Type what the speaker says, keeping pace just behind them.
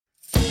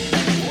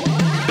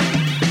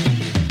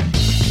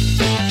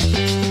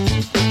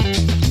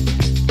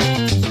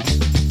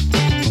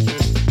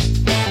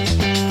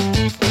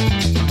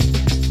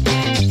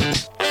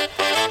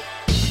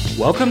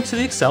Welcome to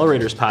the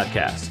Accelerators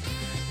Podcast.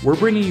 We're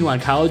bringing you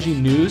oncology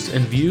news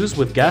and views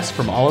with guests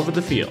from all over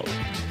the field.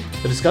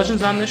 The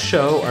discussions on this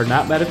show are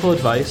not medical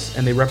advice,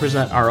 and they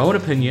represent our own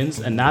opinions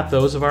and not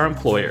those of our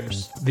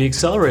employers. The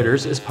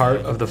Accelerators is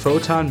part of the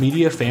Photon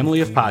Media family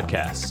of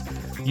podcasts.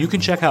 You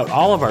can check out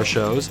all of our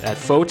shows at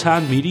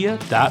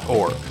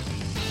photonmedia.org.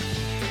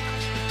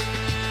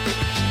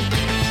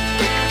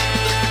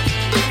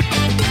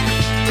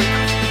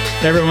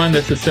 Hey everyone,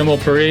 this is Simil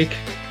Parikh,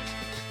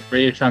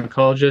 radiation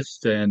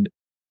oncologist and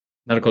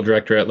medical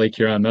director at Lake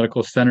Huron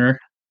Medical Center,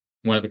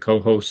 one of the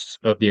co-hosts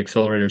of the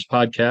Accelerators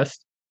podcast.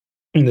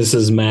 And this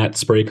is Matt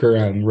Spraker.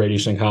 I'm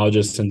radiation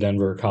oncologist in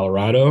Denver,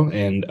 Colorado,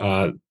 and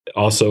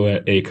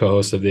also a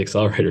co-host of the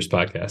Accelerators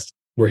podcast.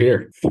 We're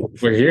here.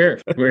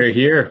 We're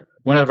here.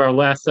 One of our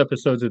last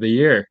episodes of the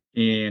year,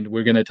 and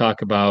we're going to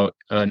talk about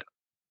a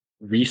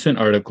recent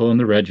article in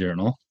the Red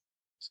Journal.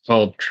 It's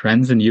called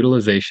Trends in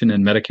Utilization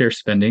and Medicare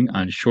Spending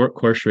on Short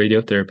Course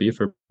Radiotherapy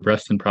for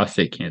Breast and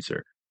Prostate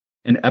Cancer,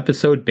 an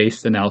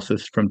episode-based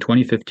analysis from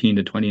 2015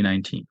 to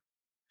 2019.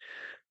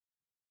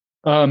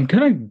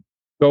 Can I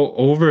go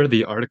over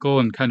the article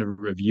and kind of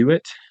review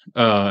it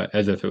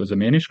as if it was a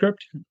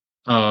manuscript?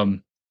 I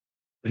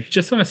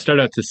just want to start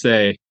out to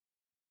say,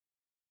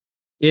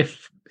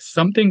 if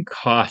something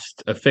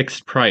costs a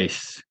fixed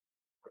price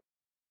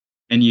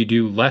and you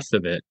do less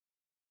of it,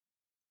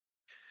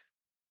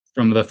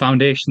 from the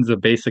foundations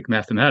of basic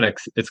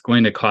mathematics, it's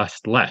going to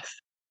cost less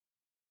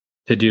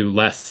to do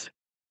less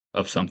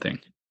of something.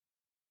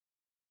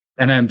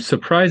 And I'm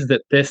surprised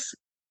that this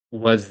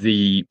was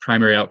the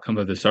primary outcome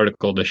of this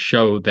article, to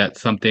show that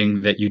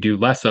something that you do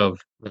less of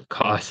would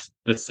cost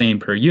the same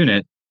per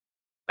unit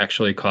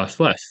actually costs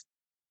less.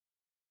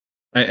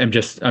 I'm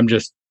just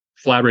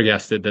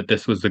flabbergasted that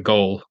this was the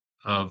goal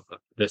of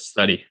this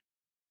study.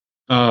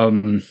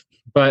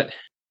 But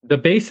the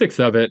basics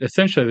of it,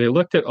 essentially, they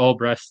looked at all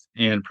breast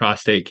and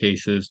prostate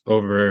cases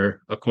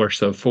over a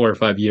course of 4 or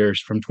 5 years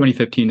from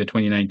 2015 to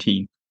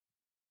 2019.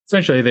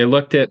 Essentially, they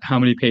looked at how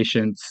many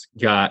patients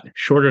got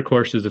shorter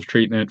courses of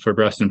treatment for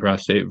breast and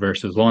prostate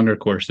versus longer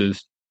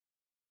courses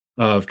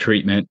of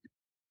treatment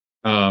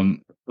of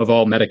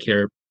all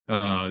Medicare.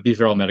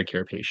 These are all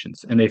Medicare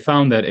patients. And they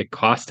found that it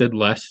costed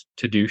less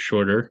to do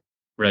shorter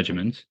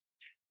regimens.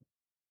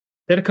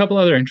 They had a couple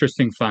other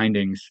interesting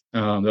findings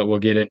that we'll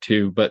get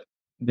into, but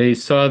they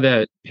saw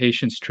that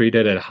patients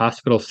treated at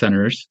hospital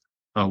centers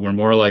were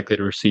more likely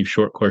to receive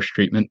short course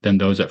treatment than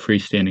those at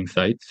freestanding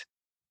sites.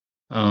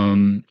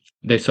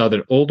 They saw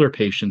that older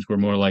patients were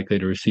more likely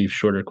to receive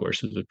shorter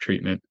courses of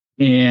treatment.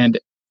 And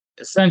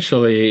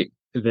essentially,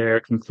 their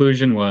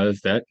conclusion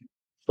was that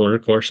shorter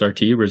course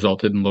RT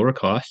resulted in lower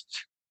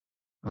costs,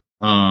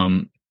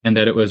 and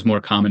that it was more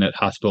common at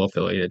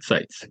hospital-affiliated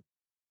sites.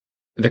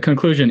 The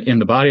conclusion in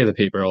the body of the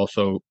paper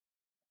also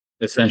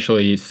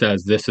essentially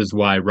says this is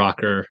why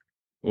ROCR,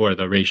 or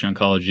the Radiation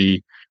Oncology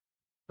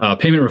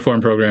Payment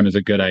Reform Program, is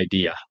a good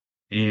idea.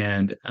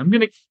 And I'm going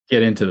to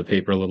get into the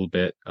paper a little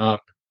bit.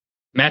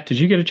 Matt, did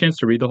you get a chance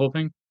to read the whole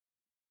thing?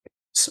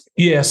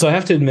 Yeah, so I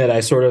have to admit,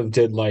 I sort of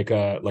did like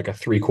a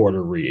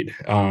 3/4 read,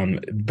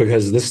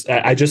 because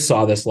I just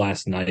saw this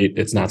last night.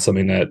 It's not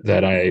something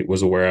that I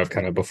was aware of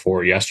kind of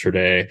before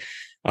yesterday.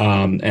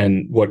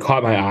 And what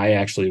caught my eye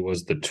actually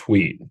was the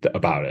tweet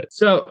about it.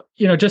 So,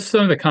 just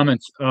some of the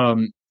comments.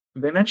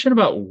 They mentioned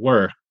about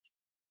work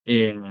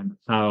and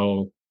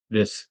how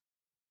this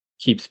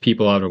keeps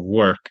people out of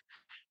work.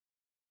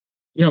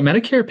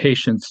 Medicare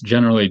patients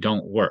generally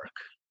don't work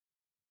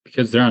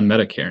because they're on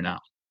Medicare now.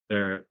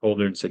 They're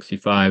older than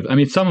 65. I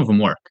mean, some of them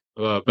work,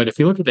 but if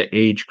you look at the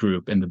age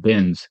group and the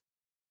bins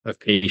of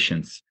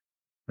patients,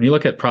 when you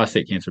look at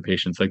prostate cancer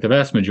patients, like the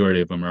vast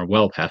majority of them are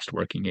well past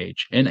working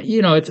age. And,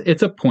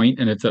 it's a point,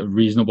 and it's a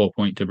reasonable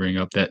point to bring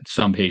up, that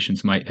some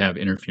patients might have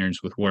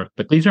interference with work,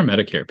 but these are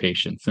Medicare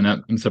patients, and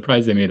I'm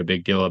surprised they made a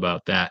big deal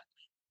about that.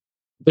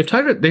 They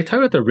talk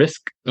about the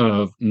risk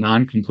of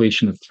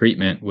non-completion of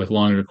treatment with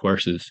longer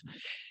courses.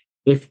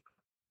 If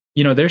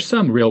there's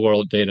some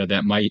real-world data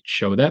that might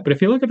show that, but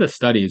if you look at the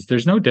studies,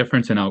 there's no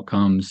difference in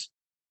outcomes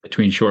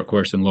between short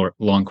course and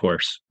long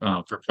course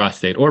for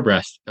prostate or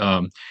breast,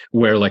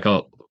 where like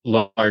a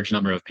large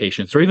number of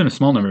patients, or even a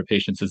small number of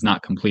patients, is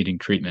not completing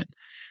treatment.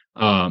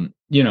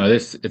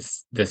 This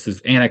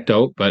is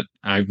anecdote, but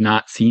I've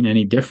not seen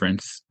any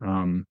difference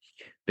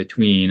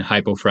between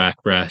hypofrac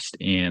breast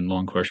and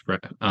long course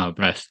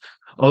breast.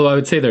 Although I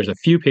would say there's a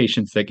few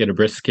patients that get a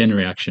brisk skin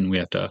reaction, we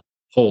have to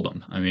hold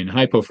them. I mean,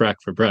 hypofrac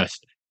for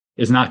breast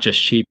is not just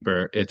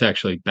cheaper, it's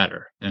actually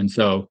better. And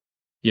so,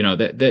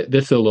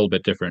 this is a little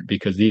bit different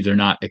because these are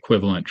not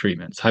equivalent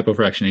treatments.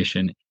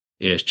 Hypofractionation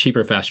is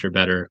cheaper, faster,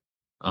 better,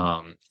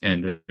 and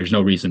there's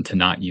no reason to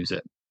not use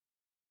it.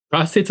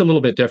 Prostate's a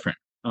little bit different.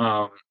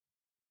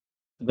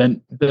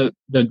 Then the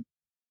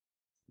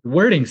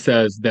wording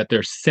says that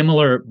there's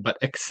similar but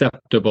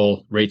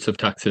acceptable rates of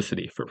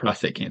toxicity for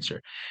prostate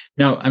cancer.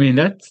 Now, I mean,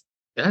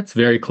 that's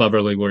very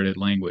cleverly worded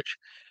language.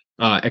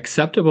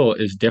 Acceptable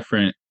is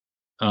different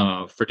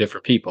for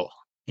different people.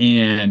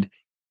 And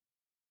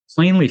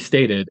plainly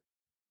stated,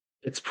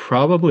 it's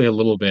probably a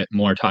little bit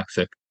more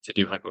toxic to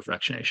do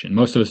hypofractionation.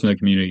 Most of us in the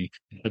community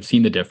have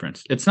seen the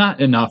difference. It's not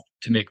enough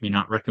to make me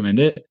not recommend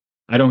it.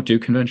 I don't do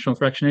conventional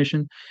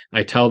fractionation.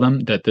 I tell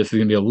them that this is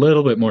going to be a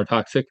little bit more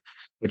toxic,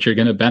 but you're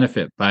going to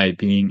benefit by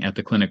being at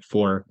the clinic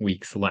 4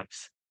 weeks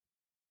less.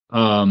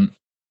 They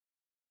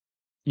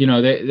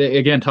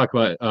again talk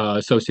about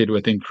associated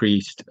with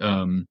increased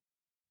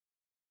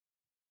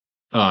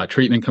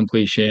treatment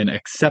completion,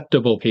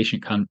 acceptable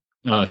patient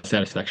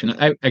satisfaction.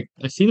 I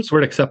see this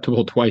word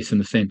acceptable twice in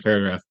the same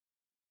paragraph.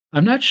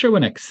 I'm not sure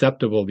when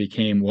acceptable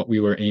became what we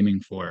were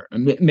aiming for.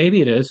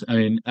 Maybe it is. I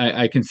mean,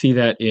 I can see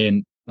that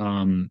in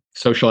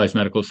socialized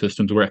medical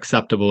systems where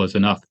acceptable is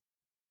enough.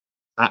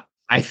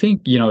 I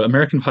think,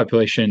 American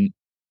population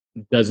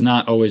does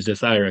not always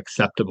desire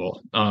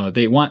acceptable.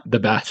 They want the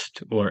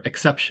best or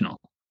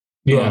exceptional.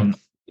 Yeah.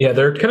 Yeah,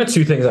 there are kind of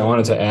two things I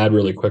wanted to add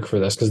really quick for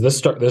this, because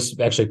this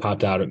actually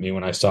popped out at me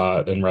when I saw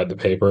it and read the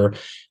paper.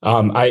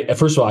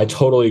 First of all, I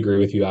totally agree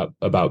with you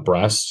about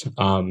breast,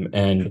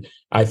 and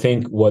I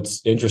think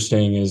what's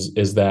interesting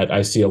is that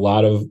I see a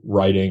lot of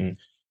writing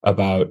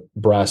about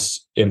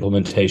breast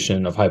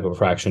implementation of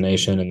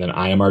hypofractionation, and then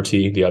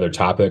IMRT, the other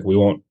topic. We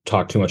won't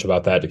talk too much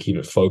about that to keep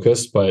it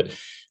focused, but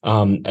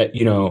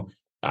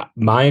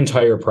my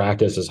entire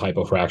practice is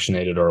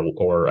hypofractionated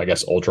or I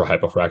guess ultra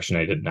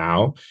hypofractionated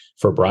now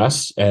for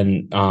breasts.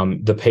 And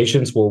the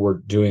patients where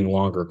we're doing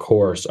longer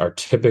course are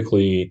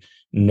typically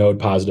node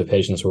positive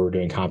patients where we're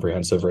doing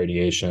comprehensive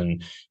radiation.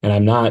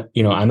 And I'm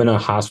in a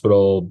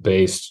hospital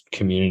based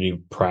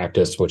community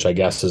practice, which I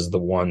guess is the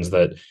ones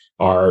that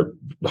are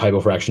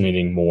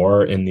hypofractionating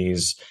more in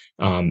these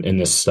in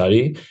this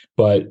study.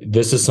 But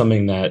this is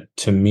something that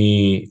to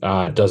me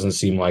doesn't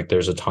seem like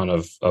there's a ton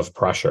of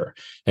pressure.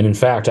 And in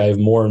fact, I have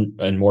more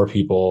and more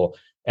people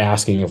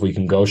asking if we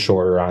can go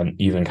shorter on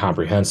even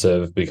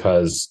comprehensive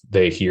because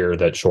they hear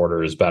that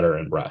shorter is better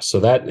in breast. So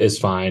that is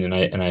fine.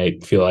 And I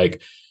feel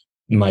like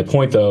my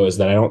point though is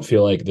that I don't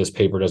feel like this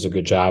paper does a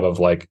good job of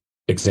like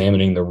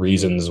examining the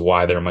reasons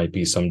why there might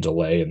be some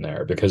delay in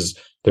there, because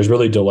there's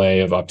really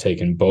delay of uptake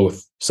in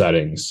both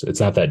settings.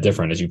 It's not that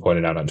different, as you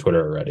pointed out on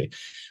Twitter already.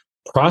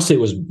 Prostate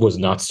was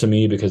nuts to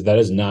me because that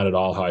is not at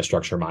all how I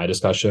structure my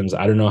discussions.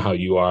 I don't know how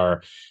you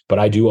are, but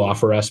I do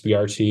offer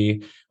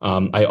SBRT.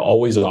 I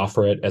always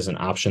offer it as an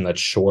option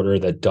that's shorter,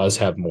 that does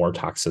have more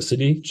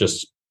toxicity,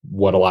 just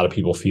what a lot of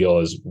people feel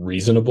is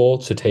reasonable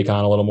to take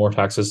on a little more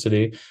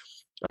toxicity.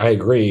 I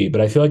agree,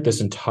 but I feel like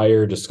this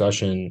entire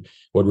discussion,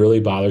 what really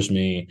bothers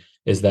me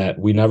is that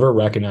we never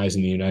recognize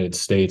in the United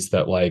States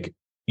that, like,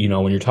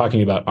 when you're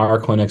talking about our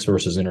clinics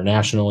versus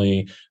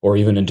internationally, or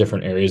even in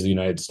different areas of the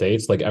United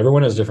States, like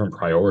everyone has different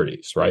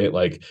priorities, right?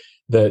 Like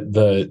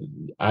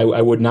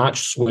I would not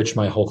switch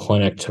my whole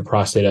clinic to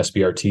prostate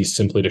SBRT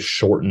simply to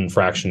shorten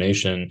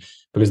fractionation,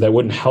 because that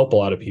wouldn't help a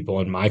lot of people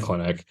in my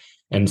clinic,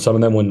 and some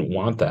of them wouldn't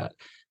want that.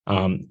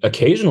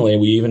 Occasionally,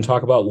 we even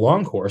talk about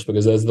long course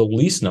because that's the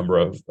least number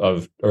of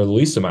or the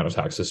least amount of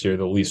toxicity or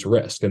the least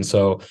risk. And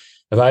so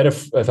if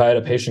I had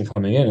a patient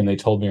coming in and they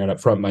told me right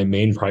up front, my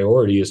main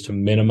priority is to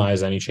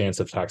minimize any chance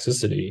of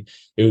toxicity,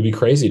 it would be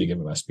crazy to give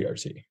them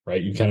SBRT,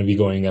 right? You kind of be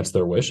going against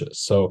their wishes.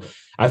 So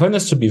I find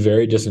this to be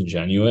very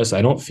disingenuous.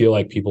 I don't feel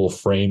like people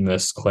frame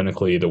this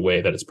clinically the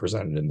way that it's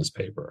presented in this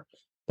paper.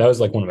 That was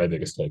like one of my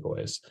biggest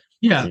takeaways.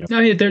 Yeah,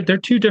 I mean, they're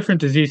two different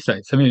disease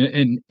sites. I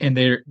mean, and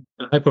their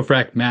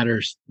hypofrac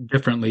matters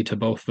differently to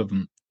both of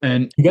them.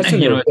 And I'm guessing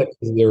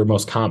they were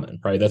most common,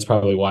 right? That's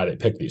probably why they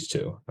picked these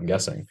two, I'm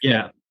guessing.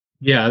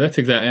 Yeah, that's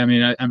exactly. I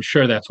mean, I'm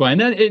sure that's why.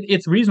 And then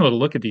it's reasonable to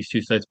look at these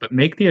two sites, but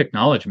make the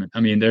acknowledgement.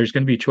 I mean, there's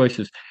going to be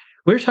choices.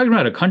 We're talking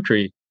about a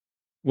country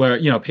where,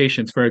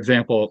 patients, for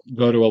example,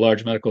 go to a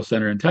large medical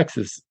center in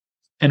Texas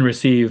and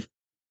receive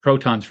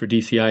protons for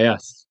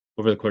DCIS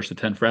over the course of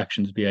 10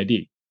 fractions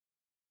BID.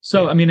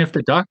 So, I mean, if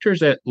the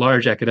doctors at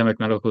large academic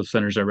medical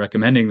centers are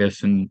recommending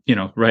this and,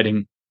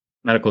 writing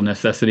medical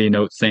necessity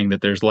notes saying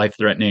that there's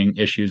life-threatening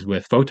issues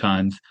with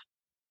photons,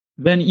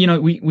 then,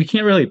 we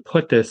can't really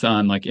put this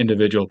on like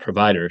individual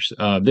providers.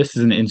 This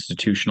is an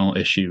institutional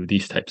issue,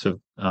 these types of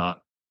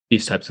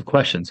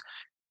questions.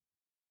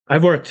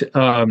 I've worked at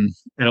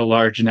a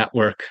large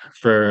network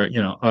for,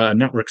 a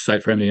network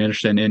site for MD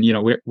Anderson, and,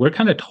 we're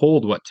kind of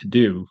told what to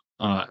do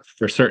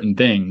for certain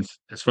things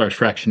as far as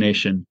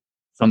fractionation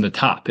from the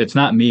top. It's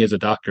not me as a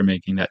doctor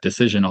making that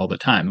decision all the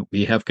time.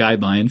 We have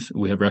guidelines,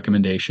 we have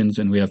recommendations,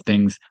 and we have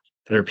things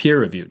that are peer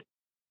reviewed.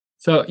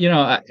 So,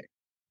 I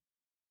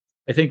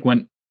think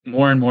when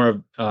more and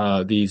more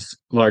of these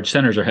large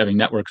centers are having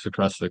networks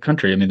across the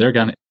country, I mean, they're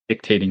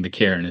dictating the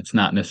care, and it's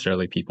not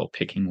necessarily people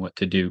picking what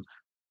to do.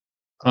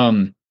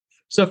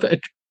 So if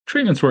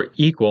treatments were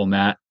equal,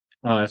 Matt,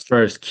 as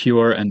far as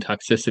cure and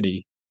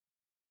toxicity,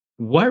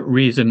 what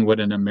reason would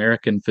an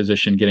American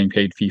physician getting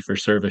paid fee for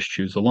service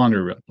choose a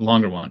longer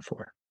one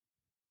for?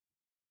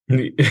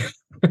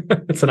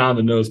 It's an on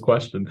the nose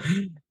question.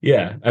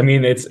 Yeah, I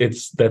mean, that's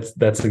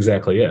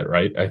exactly it,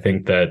 right? I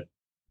think that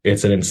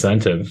it's an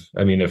incentive.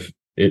 I mean, if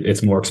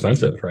it's more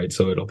expensive, right?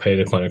 So it'll pay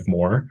the clinic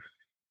more,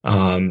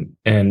 and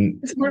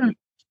it's more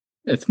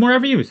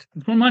RVUs,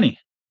 it's more money.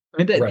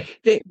 I mean, Right.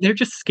 they're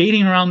just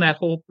skating around that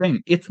whole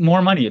thing. It's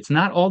more money. It's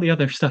not all the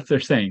other stuff they're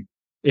saying.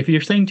 If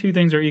you're saying two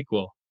things are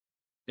equal,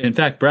 in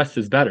fact, breast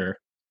is better,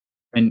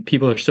 and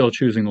people are still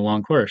choosing the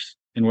long course,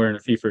 and we're in a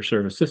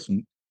fee-for-service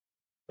system,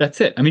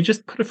 that's it. I mean,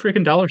 just put a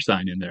freaking dollar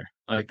sign in there.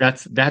 Like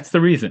that's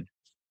the reason.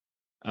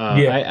 Uh,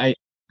 Yeah. I, I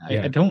I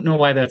Yeah. don't know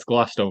why that's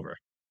glossed over.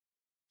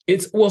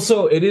 It's well,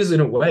 so it is in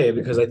a way,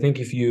 because I think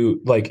if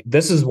you like,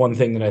 this is one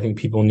thing that I think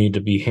people need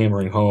to be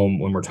hammering home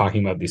when we're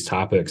talking about these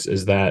topics,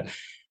 is that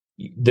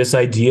this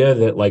idea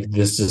that like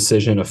this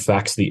decision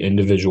affects the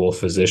individual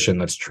physician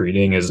that's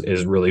treating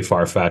is really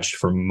far-fetched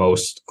for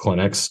most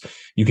clinics.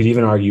 You could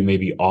even argue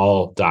maybe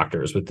all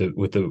doctors, with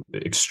the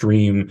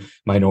extreme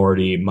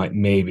minority,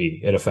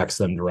 maybe it affects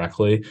them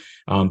directly.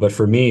 But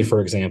for me,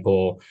 for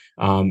example,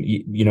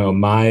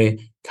 my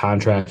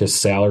contract is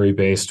salary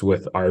based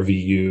with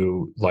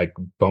RVU like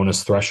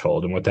bonus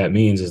threshold. And what that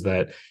means is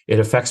that it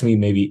affects me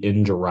maybe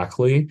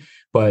indirectly,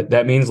 but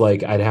that means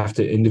like I'd have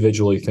to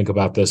individually think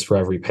about this for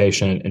every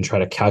patient and try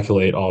to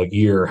calculate all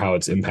year how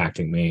it's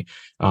impacting me.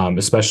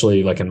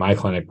 Especially like in my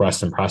clinic,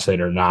 breast and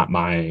prostate are not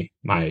my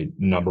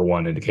number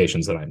one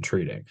indications that I'm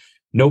treating.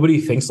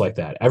 Nobody thinks like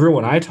that.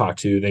 Everyone I talk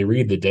to, they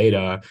read the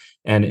data,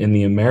 and in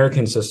the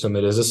American system,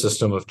 it is a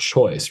system of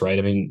choice, right?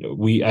 I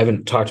mean, I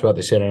haven't talked about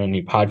this yet on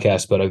any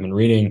podcast, but I've been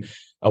reading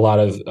a lot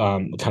of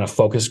kind of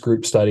focus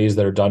group studies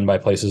that are done by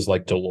places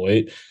like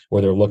Deloitte,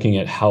 where they're looking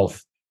at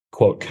health,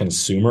 quote,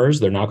 consumers.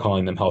 They're now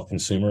calling them health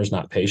consumers,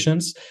 not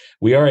patients.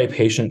 We are a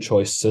patient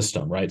choice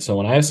system, right? So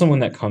when I have someone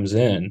that comes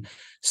in,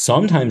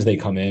 sometimes they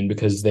come in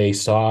because they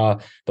saw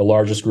the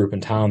largest group in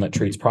town that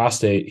treats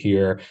prostate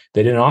here.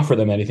 They didn't offer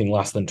them anything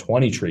less than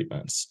 20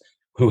 treatments,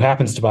 who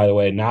happens to, by the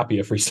way, not be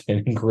a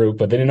freestanding group,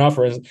 but they didn't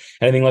offer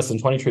anything less than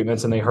 20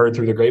 treatments. And they heard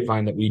through the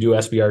grapevine that we do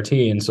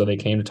SBRT. And so they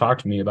came to talk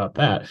to me about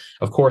that.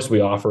 Of course,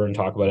 we offer and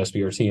talk about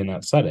SBRT in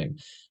that setting.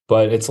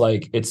 But it's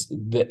like,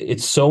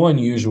 it's so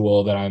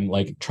unusual that I'm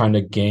like trying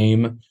to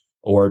game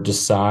or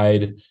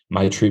decide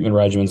my treatment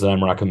regimens that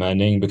I'm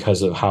recommending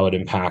because of how it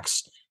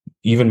impacts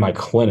even my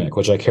clinic,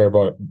 which I care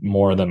about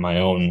more than my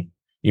own,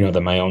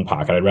 than my own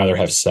pocket. I'd rather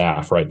have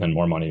staff, right, than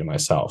more money to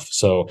myself.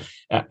 So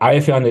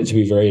I found it to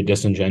be very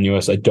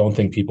disingenuous. I don't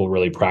think people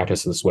really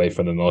practice this way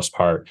for the most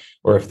part,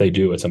 or if they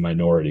do, it's a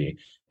minority.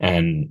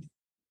 And,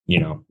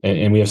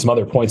 and we have some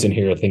other points in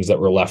here, things that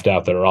were left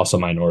out that are also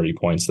minority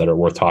points that are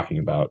worth talking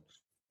about,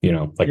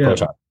 like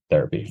proton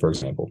therapy, for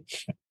example.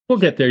 We'll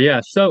get there.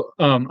 Yeah. So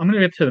I'm going to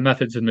get to the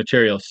methods and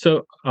materials.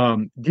 So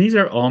these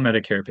are all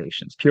Medicare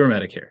patients, pure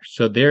Medicare.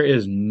 So there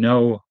is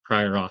no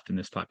prior auth in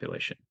this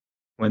population.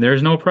 When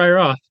there's no prior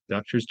auth,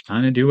 doctors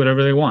kind of do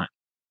whatever they want.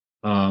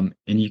 And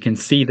you can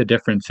see the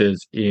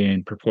differences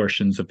in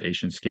proportions of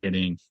patients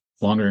getting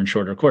longer and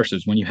shorter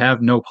courses. When you have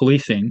no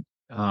policing,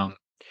 the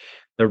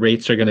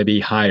rates are going to be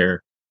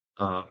higher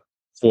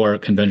for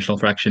conventional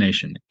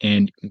fractionation.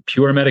 And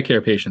pure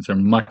Medicare patients are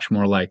much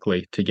more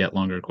likely to get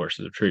longer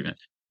courses of treatment.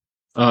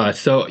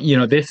 So,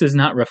 this is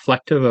not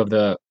reflective of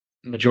the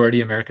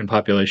majority American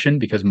population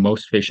because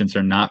most patients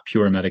are not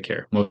pure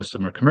Medicare. Most of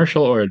them are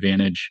commercial or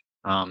Advantage.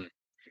 And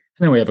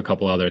then we have a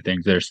couple other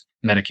things. There's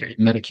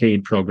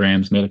Medicaid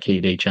programs,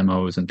 Medicaid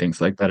HMOs, and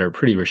things like that are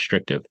pretty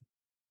restrictive.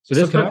 So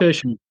this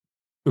population.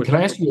 Can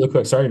I ask you really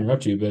quick? Sorry to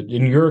interrupt you, but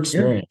in your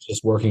experience,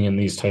 just working in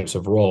these types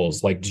of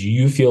roles, like, do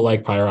you feel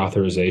like prior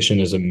authorization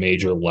is a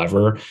major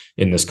lever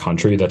in this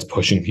country that's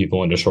pushing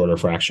people into shorter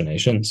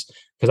fractionations?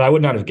 Because I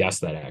would not have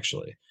guessed that,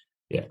 actually.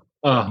 Yeah.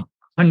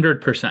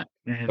 100%.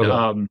 And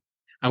okay.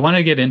 I want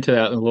to get into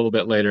that a little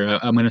bit later.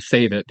 I'm going to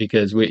save it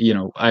because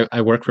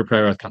I work for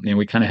prior auth company and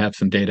we kind of have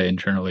some data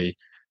internally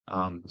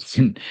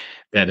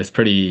that is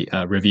pretty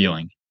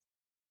revealing.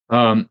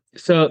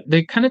 So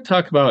they kind of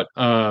talk about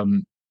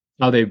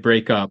how they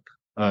break up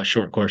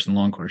short course and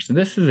long course. And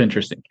this is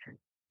interesting.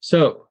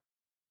 So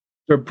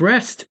for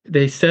breast,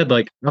 they said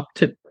like up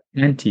to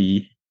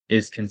 20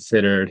 is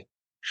considered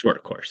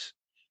short course.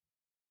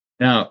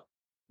 Now,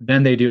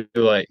 then they do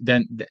the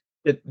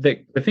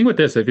thing with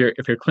this, if you're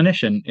a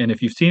clinician and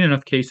if you've seen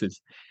enough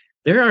cases,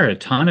 there are a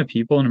ton of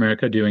people in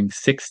America doing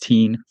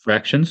 16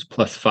 fractions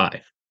plus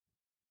 5.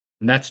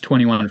 And that's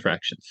 21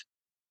 fractions.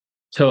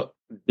 So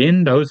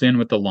bin those in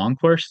with the long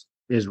course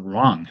is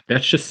wrong.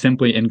 That's just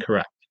simply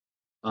incorrect.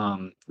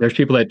 There's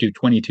people that do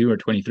 22 or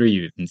 23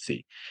 you can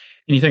see.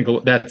 And you think, well,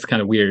 that's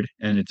kind of weird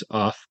and it's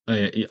off,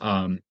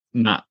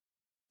 not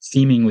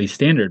seemingly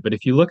standard. But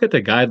if you look at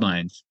the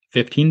guidelines,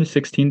 15 to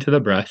 16 to the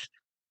breast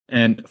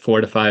and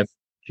 4 to 5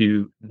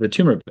 to the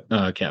tumor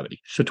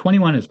cavity. So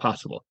 21 is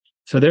possible.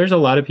 So there's a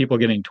lot of people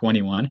getting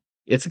 21.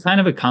 It's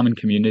kind of a common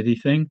community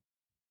thing.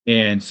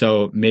 And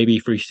so maybe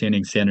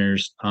freestanding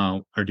centers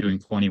are doing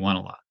 21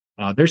 a lot.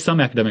 There's some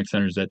academic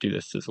centers that do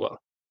this as well.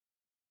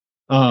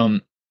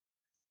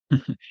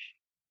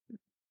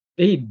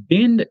 They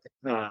binned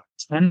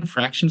 10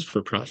 fractions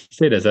for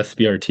prostate as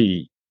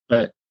SBRT,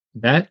 but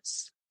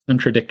that's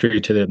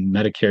contradictory to the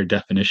Medicare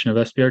definition of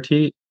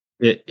SBRT.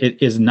 It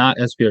is not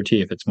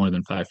SBRT if it's more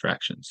than 5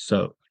 fractions.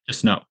 So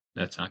just know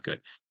that's not good.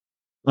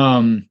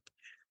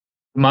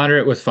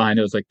 Moderate was fine.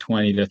 It was like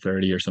 20 to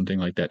 30 or something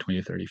like that, 20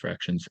 to 30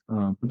 fractions.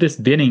 But this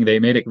binning, they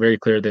made it very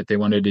clear that they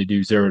wanted to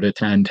do 0 to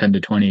 10, 10 to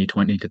 20,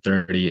 20 to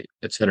 30,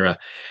 etc.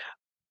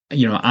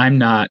 I'm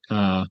not,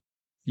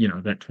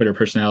 that Twitter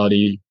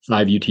personality,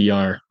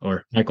 5UTR,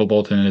 or Michael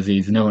Bolton, as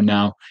he's known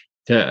now,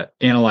 to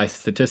analyze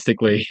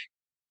statistically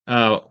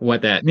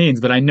what that means.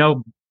 But I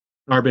know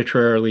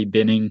arbitrarily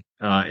binning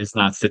is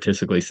not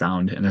statistically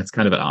sound, and that's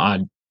kind of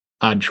an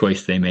odd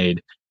choice they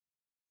made.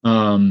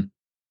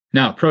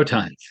 Now,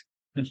 protons.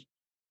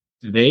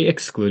 They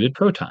excluded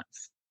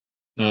protons.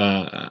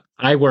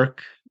 I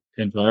work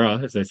in Valera,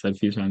 as I said a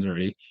few times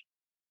already.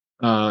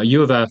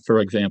 U of F, for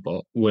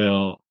example,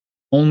 will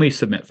only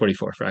submit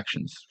 44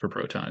 fractions for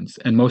protons,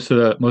 and most of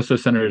the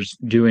centers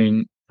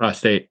doing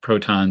prostate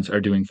protons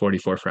are doing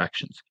 44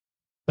 fractions.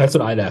 That's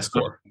what I'd ask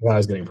for when I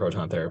was getting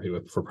proton therapy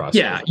for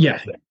prostate. Yeah.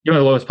 The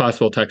lowest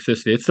possible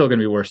toxicity. It's still going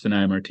to be worse than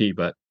IMRT,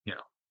 but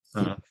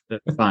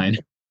that's fine.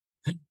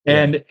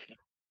 And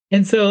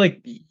so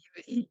like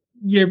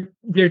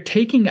you're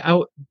taking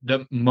out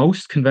the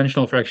most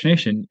conventional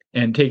fractionation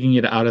and taking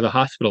it out of the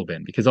hospital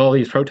bin, because all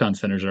these proton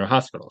centers are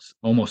hospitals.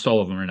 Almost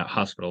all of them are in a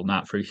hospital,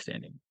 not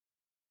freestanding.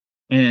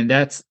 And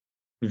that's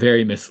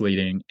very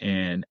misleading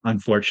and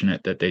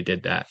unfortunate that they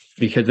did that,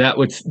 because that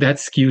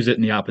skews it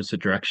in the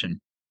opposite direction.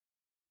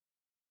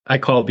 I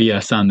call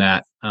BS on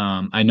that.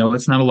 I know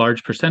it's not a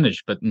large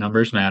percentage, but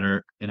numbers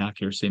matter and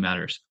accuracy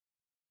matters.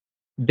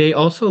 They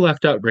also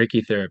left out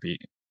brachytherapy.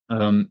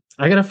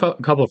 I got a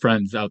couple of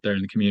friends out there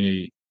in the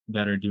community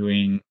that are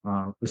doing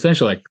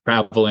essentially like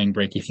traveling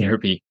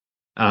brachytherapy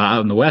out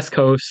on the West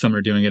Coast. Some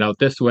are doing it out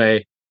this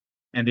way,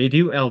 and they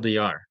do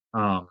LDR.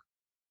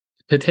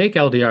 To take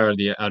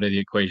LDR out of the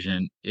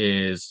equation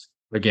is,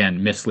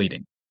 again,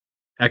 misleading.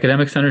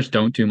 Academic centers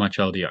don't do much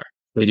LDR.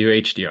 They do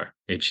HDR.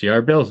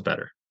 HDR bills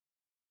better.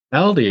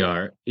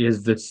 LDR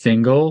is the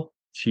single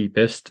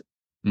cheapest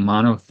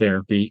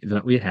monotherapy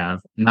that we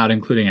have, not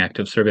including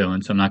active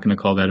surveillance. I'm not going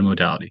to call that a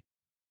modality.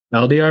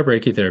 LDR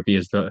brachytherapy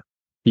is the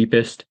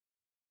cheapest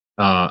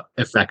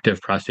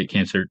effective prostate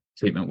cancer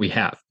treatment we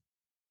have.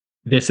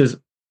 This is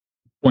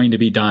going to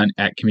be done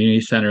at community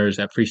centers,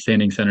 at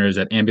freestanding centers,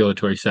 at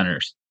ambulatory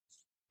centers.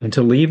 And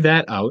to leave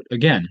that out,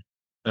 again,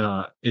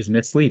 is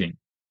misleading.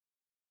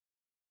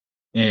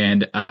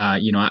 And,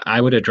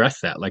 I would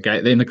address that. Like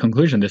in the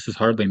conclusion, this is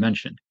hardly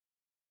mentioned.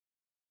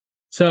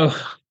 So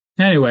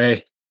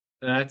anyway,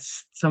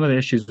 that's some of the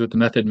issues with the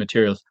method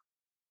materials.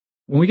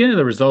 When we get into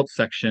the results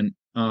section,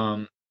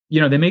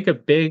 they make a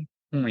big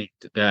point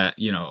that,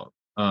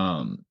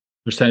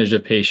 percentage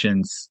of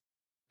patients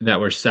that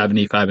were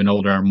 75 and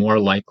older are more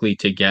likely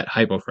to get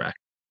hypofrac.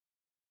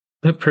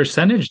 The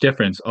percentage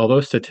difference,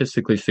 although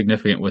statistically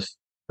significant, was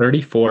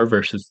 34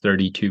 versus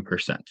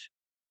 32%.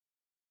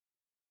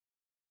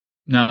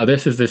 Now,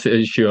 this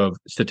issue of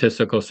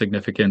statistical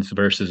significance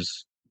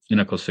versus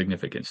clinical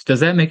significance. Does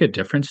that make a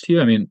difference to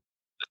you? I mean,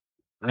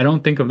 I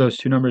don't think of those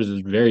two numbers as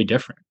very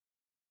different.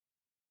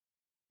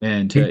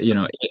 And,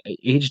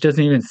 age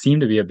doesn't even seem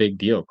to be a big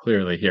deal,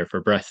 clearly, here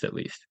for breast, at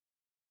least.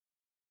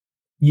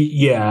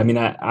 Yeah, I mean,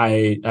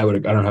 I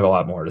don't have a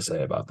lot more to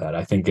say about that.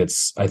 I think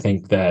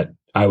that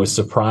I was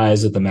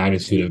surprised at the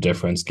magnitude of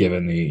difference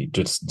given the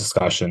just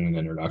discussion and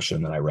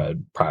introduction that I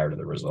read prior to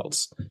the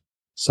results.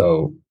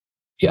 So,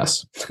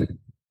 yes.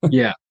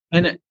 Yeah.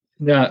 And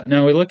now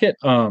we look at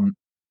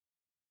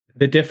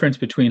the difference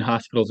between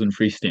hospitals and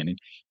freestanding.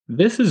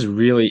 This is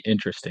really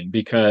interesting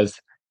because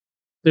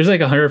there's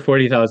like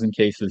 140,000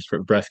 cases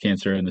for breast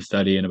cancer in the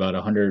study and about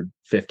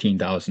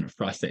 115,000 of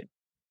prostate.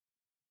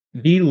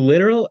 The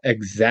literal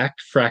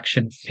exact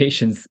fraction of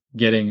patients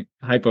getting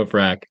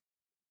hypofrac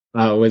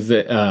was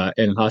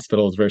in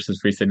hospitals versus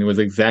freestanding was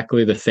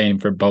exactly the same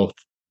for both.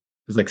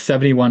 It was like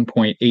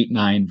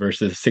 71.89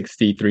 versus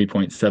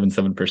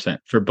 63.77%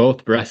 for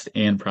both breast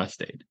and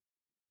prostate.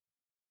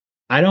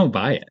 I don't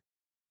buy it.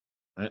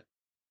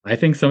 I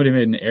think somebody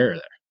made an error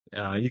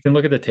there. You can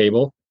look at the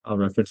table. I'll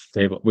reference the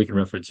table. We can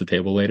reference the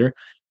table later.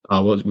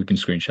 We can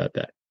screenshot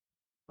that.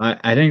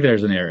 I think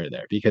there's an error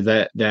there because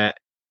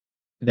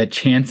the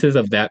chances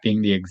of that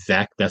being the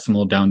exact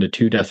decimal down to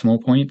 2 decimal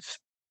points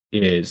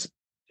it's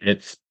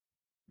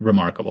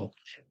remarkable.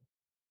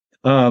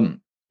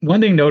 One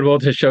thing notable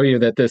to show you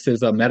that this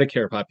is a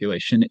Medicare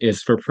population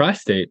is for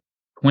prostate,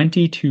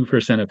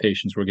 22% of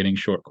patients were getting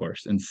short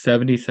course and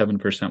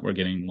 77% were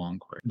getting long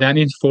course. That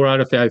means 4 out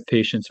of 5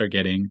 patients are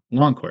getting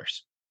long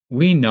course.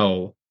 We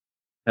know,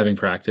 having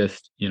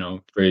practiced,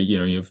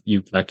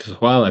 you've practiced a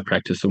while, I've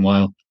practiced a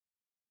while.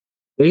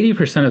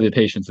 80% of the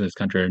patients in this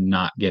country are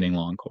not getting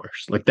long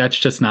course. Like that's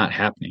just not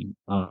happening.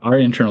 Our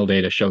internal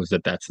data shows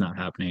that that's not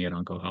happening at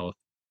OncoHealth.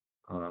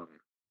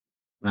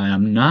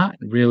 I'm not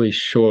really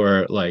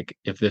sure, like,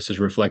 if this is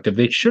reflective.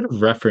 They should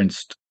have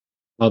referenced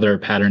other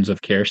patterns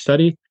of care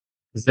study,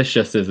 because this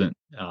just isn't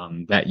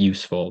that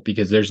useful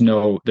because there's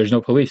no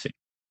policing.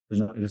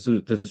 This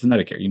is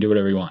Medicare. You can do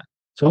whatever you want.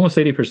 So almost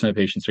 80% of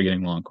patients are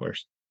getting long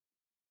course.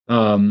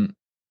 For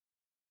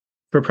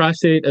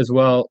prostate as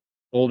well,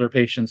 older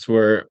patients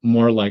were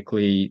more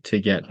likely to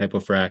get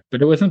hypofrac,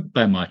 but it wasn't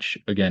by much.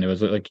 Again, it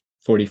was like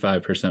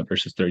 45%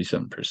 versus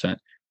 37%.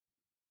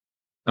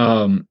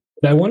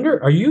 I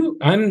wonder,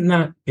 I'm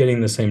not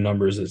getting the same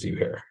numbers as you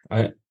here.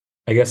 I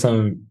guess I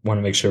want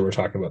to make sure we're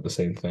talking about the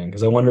same thing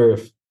because I wonder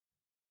if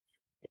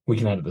we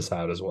can edit this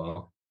out as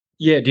well.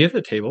 Yeah, do you have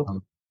the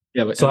table?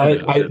 Yeah, but So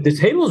the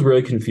table is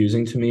really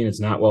confusing to me and it's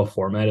not well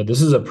formatted.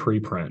 This is a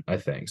preprint, I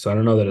think. So I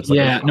don't know that it's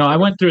like no, I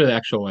went through the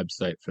actual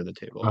website for the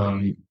table.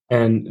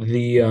 And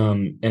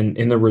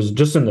in the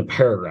just in the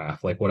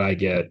paragraph, like what I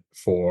get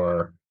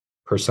for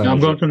percentage. No,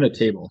 I'm going from the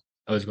table.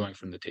 I was going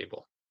from the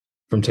table.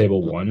 From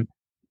table 1.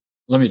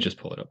 Let me just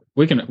pull it up.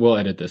 We'll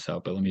edit this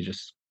out, but let me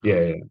just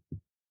yeah.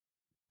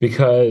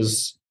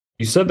 Because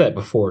you said that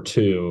before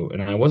too,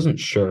 and I wasn't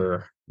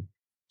sure.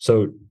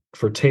 So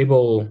for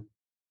table,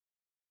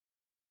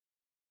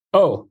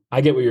 oh,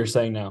 I get what you're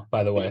saying now.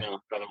 By the way,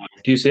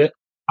 do you see it?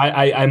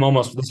 I'm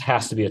almost. This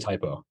has to be a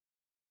typo.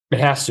 It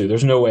has to.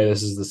 There's no way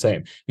this is the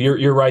same.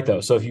 You're right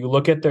though. So if you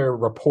look at their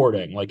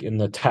reporting, like in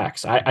the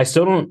text, I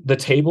still don't. The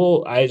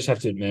table, I just have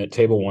to admit,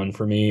 table 1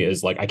 for me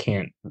is like I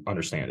can't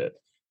understand it.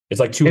 It's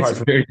like too hard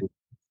for me.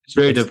 It's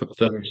very difficult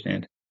to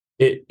understand.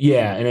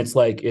 And it's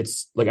like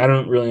I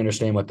don't really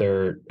understand what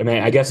they're. I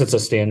mean, I guess it's a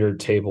standard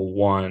table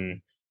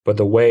 1, but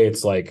the way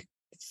it's like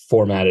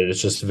formatted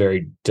is just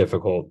very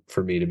difficult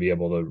for me to be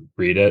able to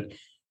read it.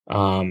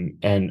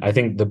 And I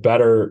think the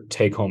better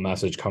take-home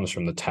message comes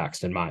from the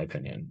text, in my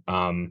opinion.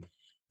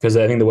 Because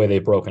I think the way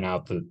they've broken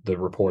out the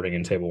reporting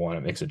in table 1,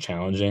 it makes it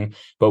challenging.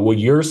 But what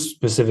you're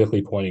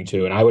specifically pointing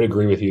to, and I would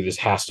agree with you, this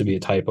has to be a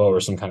typo or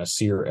some kind of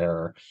SEER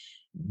error.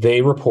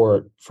 They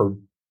report for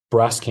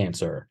breast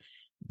cancer,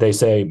 they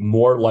say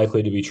more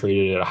likely to be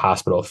treated at a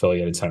hospital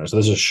affiliated center. So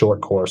this is a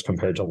short course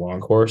compared to long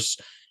course.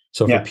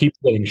 So for people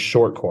getting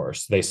short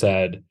course, they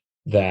said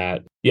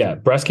that,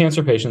 breast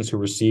cancer patients who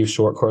received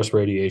short course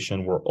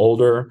radiation were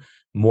older,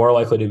 more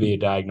likely to be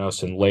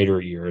diagnosed in later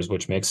years,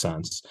 which makes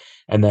sense,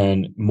 and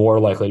then more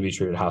likely to be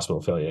treated at hospital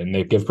affiliate. And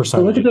they give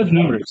percentage. So look at those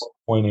numbers.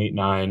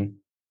 0.89%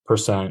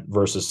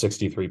 versus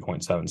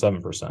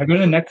 63.77%. I go to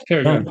the next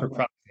paragraph for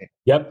prostate.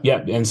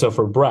 Yep. And so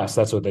for breast,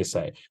 that's what they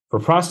say. For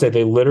prostate,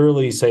 they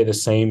literally say the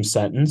same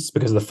sentence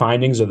because the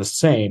findings are the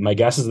same. My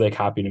guess is they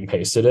copied and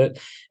pasted it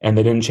and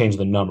they didn't change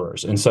the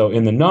numbers. And so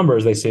in the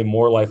numbers, they say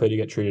more likely to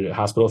get treated at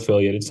hospital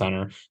affiliated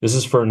center. This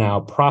is for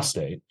now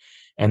prostate.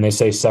 And they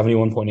say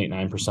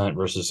 71.89%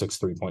 versus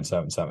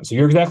 63.77. So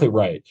you're exactly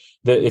right.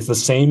 It's the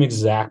same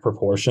exact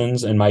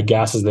proportions. And my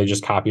guess is they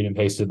just copied and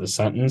pasted the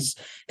sentence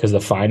because the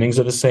findings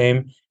are the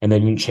same and they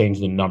didn't change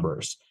the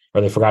numbers,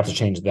 or they forgot to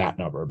change that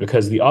number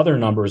because the other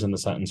numbers in the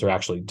sentence are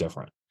actually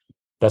different.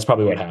 That's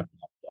probably what happened.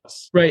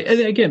 Yes. Right.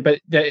 And again, but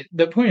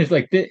the point is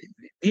like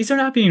these are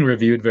not being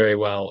reviewed very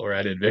well or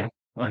edited very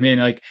well. I mean,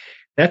 like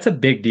that's a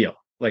big deal.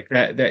 Like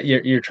that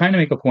you're trying to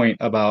make a point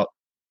about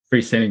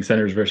freestanding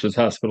centers versus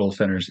hospital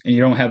centers, and you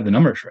don't have the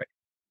numbers right.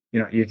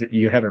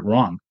 You have it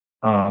wrong,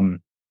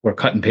 or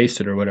cut and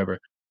pasted or whatever.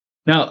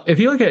 Now, if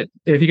you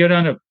go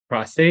down to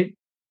prostate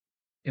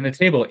in the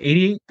table,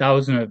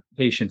 88,000 of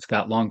patients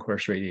got long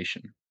course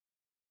radiation.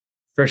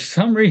 For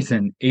some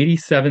reason,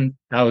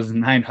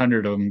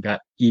 87,900 of them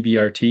got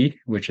EBRT,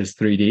 which is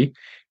 3D,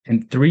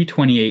 and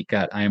 328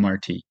 got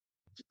IMRT.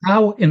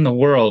 How in the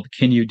world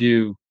can you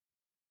do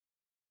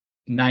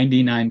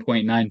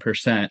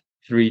 99.9%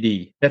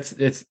 3D?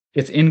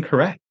 It's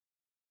incorrect.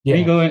 Yeah.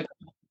 You go in.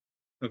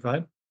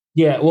 Okay.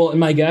 Yeah, well, and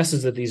my guess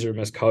is that these are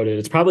miscoded.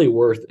 It's probably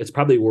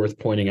worth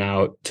pointing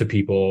out to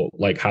people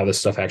like how this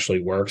stuff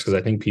actually works, because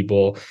I think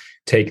people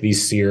take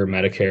these SEER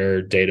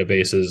Medicare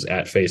databases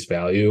at face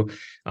value.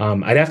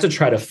 I'd have to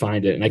try to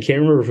find it, and I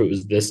can't remember if it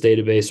was this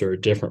database or a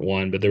different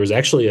one, but there was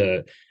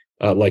actually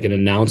like an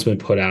announcement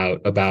put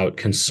out about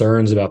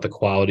concerns about the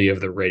quality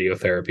of the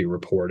radiotherapy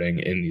reporting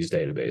in these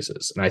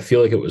databases. And I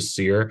feel like it was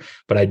SEER,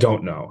 but I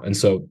don't know. And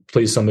so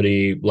please,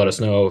 somebody let us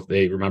know if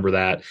they remember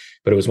that.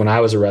 But it was when I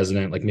was a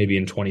resident, like maybe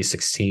in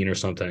 2016 or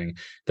something,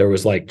 there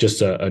was like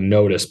just a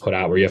notice put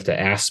out where you have to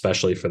ask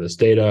specially for this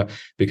data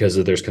because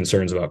there's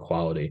concerns about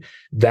quality.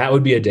 That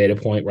would be a data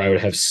point where I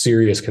would have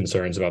serious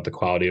concerns about the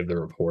quality of the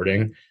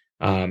reporting.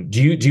 Do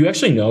you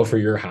actually know for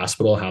your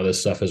hospital how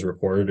this stuff is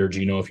reported, or do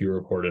you know if you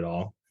report at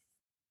all?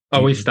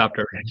 Oh, we stopped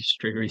our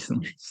registry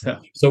recently.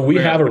 So we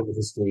have a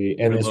registry,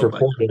 and it's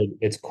reported.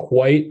 It's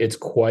quite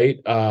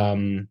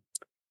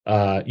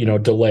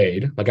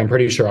delayed. Like I'm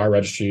pretty sure our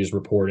registry is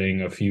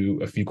reporting a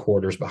few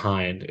quarters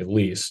behind at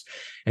least.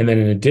 And then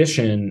in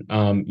addition,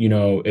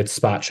 it's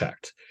spot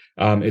checked.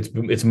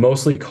 It's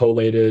mostly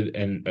collated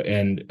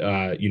and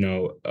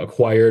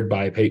acquired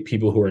by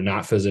people who are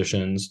not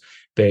physicians.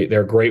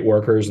 They're great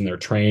workers and they're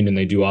trained and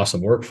they do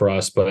awesome work for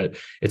us, but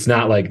it's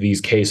not like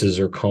these cases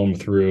are combed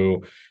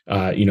through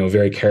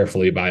very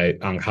carefully by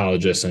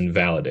oncologists and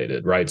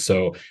validated, right?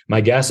 So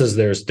my guess is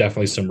there's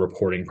definitely some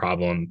reporting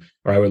problem,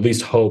 or I would at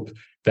least hope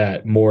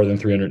that more than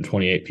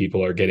 328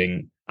 people are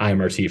getting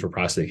IMRT for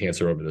prostate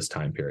cancer over this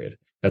time period.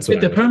 That's what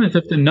the problem is.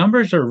 If the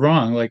numbers are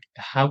wrong, like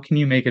how can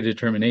you make a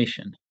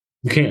determination?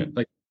 You can't.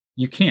 Like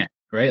you can't,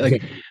 right?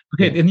 Like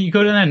okay, then you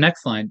go to that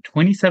next line.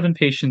 27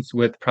 patients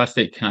with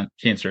prostate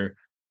cancer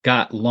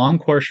got long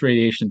course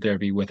radiation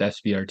therapy with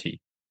SBRT.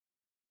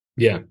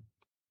 Yeah.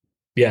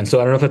 Yeah. And so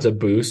I don't know if that's a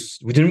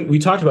boost. We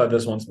talked about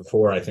this once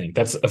before, I think.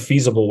 That's a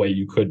feasible way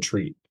you could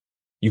treat.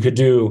 You could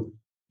do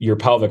your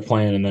pelvic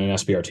plan and then an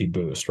SBRT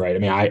boost, right? I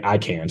mean, I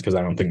can't because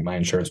I don't think my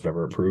insurance would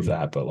ever approve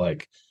that,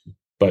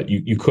 but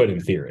you could in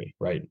theory,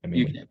 right? I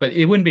mean, but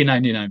it wouldn't be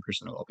 99%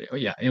 of all people.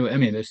 Yeah. I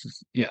mean, this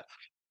is, yeah.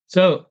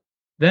 So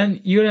then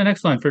you go to the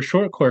next line for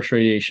short course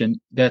radiation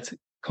that's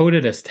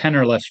coded as 10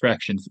 or less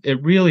fractions.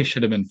 It really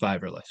should have been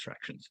 5 or less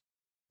fractions.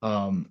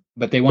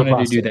 But they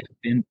wanted to do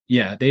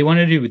that. They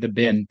wanted to do the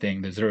bin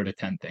thing, the 0 to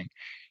 10 thing.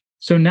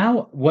 So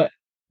now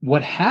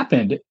what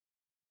happened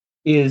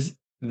is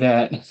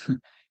that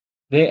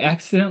they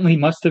accidentally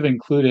must have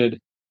included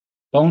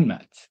bone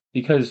mets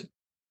because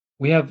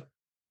we have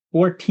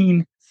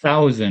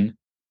 14,000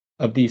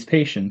 of these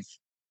patients.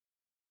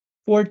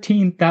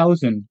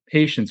 14,000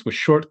 patients with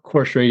short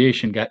course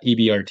radiation got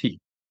EBRT,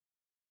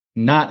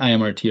 not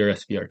IMRT or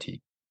SBRT.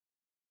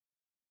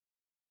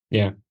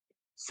 Yeah.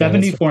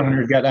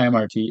 7,400 got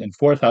IMRT and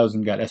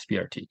 4,000 got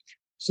SBRT.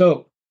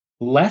 So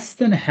less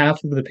than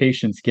half of the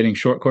patients getting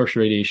short course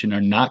radiation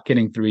are not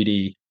getting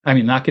 3D,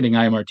 not getting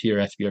IMRT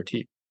or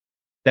SBRT.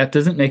 That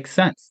doesn't make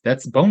sense.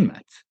 That's bone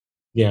mets.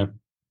 Yeah.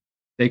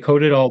 They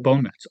coded all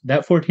bone mets.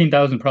 That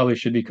 14,000 probably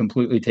should be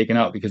completely taken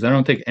out because I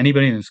don't think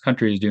anybody in this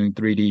country is doing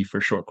 3D for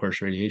short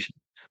course radiation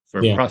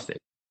for prostate.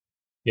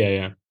 Yeah,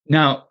 yeah.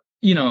 Now,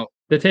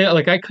 the table,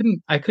 like I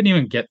couldn't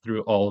even get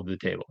through all of the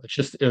table.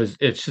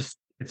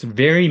 It's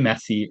very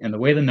messy, and the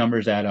way the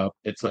numbers add up,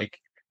 it's like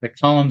the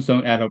columns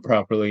don't add up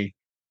properly.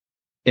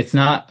 It's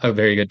not a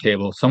very good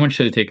table. Someone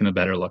should have taken a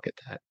better look at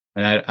that.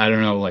 And I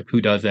don't know like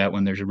who does that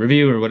when there's a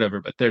review or whatever,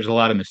 but there's a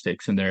lot of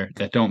mistakes in there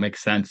that don't make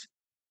sense.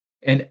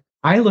 And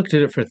I looked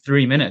at it for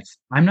 3 minutes.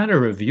 I'm not a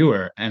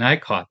reviewer, and I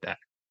caught that.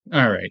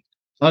 All right,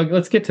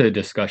 let's get to the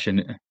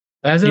discussion.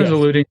 As I was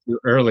alluding to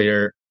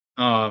earlier,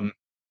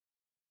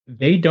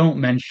 they don't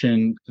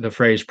mention the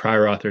phrase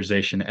prior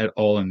authorization at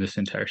all in this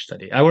entire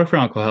study. I work for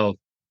OncoHealth.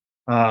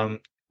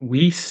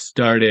 We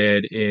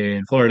started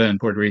in Florida and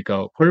Puerto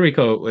Rico. Puerto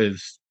Rico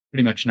was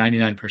pretty much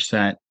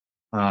 99%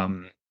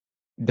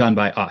 done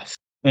by us.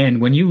 And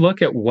when you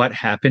look at what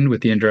happened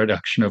with the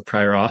introduction of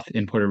prior auth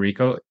in Puerto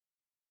Rico,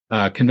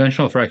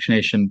 conventional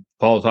fractionation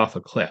falls off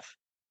a cliff,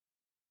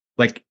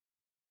 like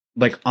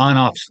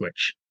on-off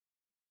switch,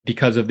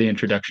 because of the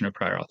introduction of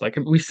prior auth. Like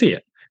we see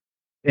it.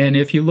 And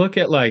if you look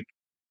at like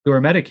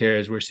your Medicare,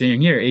 as we're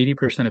seeing here,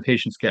 80% of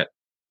patients get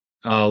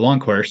long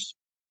course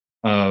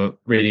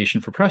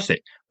radiation for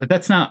prostate, but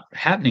that's not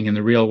happening in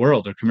the real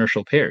world or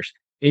commercial payers.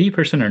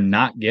 80% are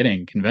not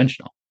getting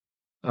conventional.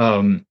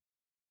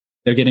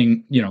 They're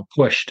getting,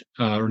 pushed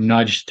or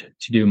nudged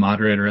to do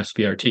moderate or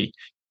SBRT.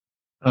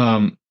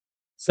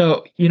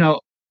 So,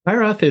 prior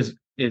auth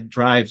it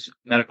drives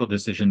medical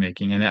decision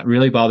making, and that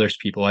really bothers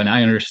people. And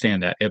I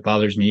understand that. It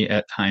bothers me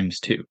at times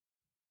too.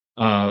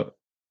 I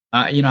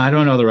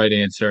don't know the right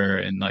answer,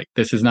 and like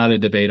this is not a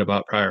debate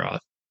about prior auth,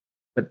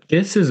 but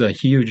this is a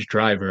huge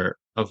driver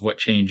of what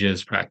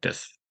changes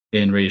practice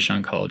in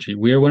radiation oncology.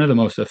 We are one of the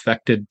most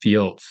affected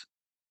fields,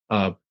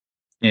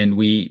 and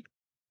we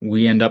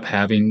end up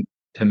having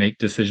to make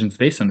decisions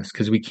based on this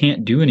because we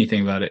can't do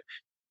anything about it.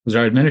 Because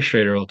our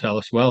administrator will tell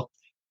us, well,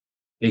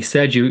 they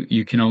said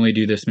you can only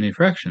do this many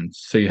fractions,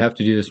 so you have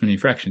to do this many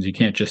fractions. You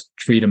can't just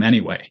treat them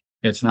anyway.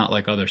 It's not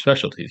like other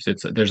specialties.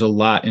 There's a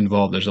lot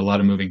involved. There's a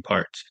lot of moving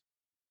parts.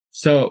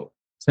 So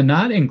to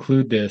not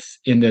include this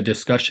in the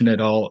discussion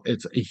at all,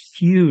 it's a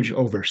huge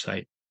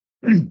oversight.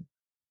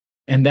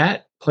 And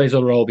that plays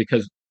a role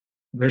because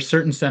there's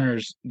certain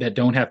centers that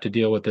don't have to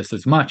deal with this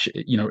as much.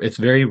 It's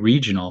very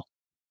regional.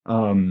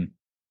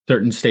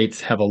 Certain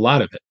states have a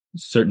lot of it.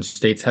 Certain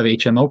states have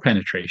HMO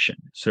penetration.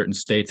 Certain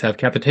states have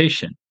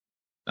capitation.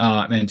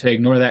 And to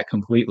ignore that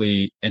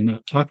completely and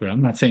not talk about it,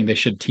 I'm not saying they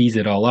should tease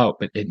it all out,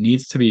 but it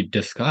needs to be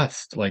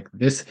discussed. Like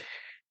this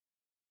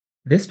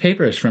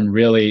paper is from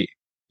really,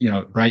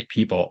 bright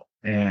people,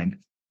 and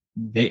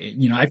they,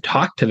 I've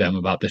talked to them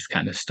about this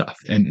kind of stuff,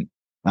 and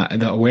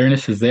the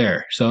awareness is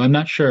there. So I'm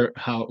not sure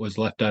how it was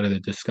left out of the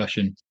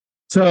discussion.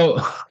 So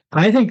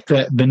I think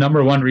that the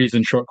number one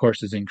reason short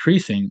course is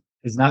increasing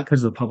is not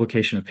because of the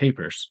publication of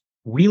papers.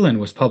 Whelan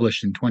was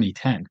published in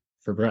 2010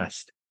 for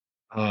breast.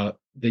 The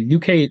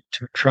UK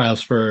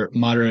trials for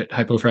moderate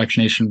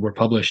hypofractionation were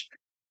published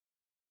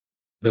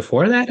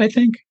before that, I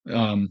think.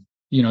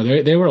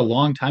 They were a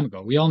long time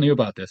ago. We all knew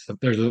about this.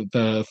 There's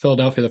the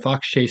Philadelphia, the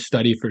Fox Chase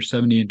study for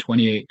 70 and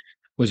 28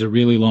 was a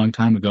really long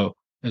time ago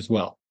as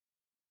well.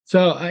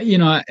 So,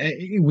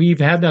 we've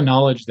had the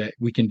knowledge that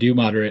we can do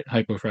moderate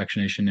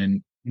hypofractionation,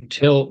 and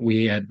until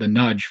we had the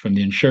nudge from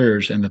the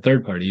insurers and the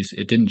third parties,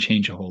 it didn't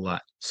change a whole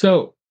lot.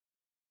 So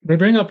they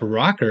bring up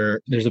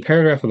Rocker. There's a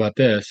paragraph about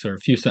this, or a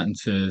few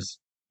sentences,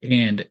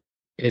 and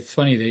it's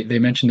funny. They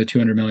mentioned the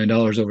 $200 million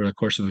over the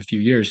course of a few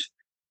years.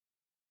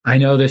 I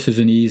know this is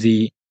an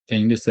easy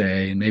thing to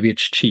say, and maybe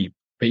it's cheap,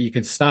 but you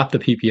could stop the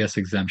PPS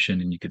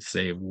exemption and you could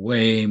save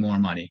way more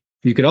money.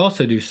 You could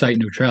also do site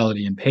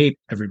neutrality and pay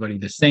everybody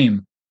the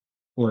same,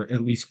 or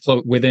at least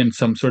float within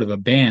some sort of a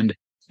band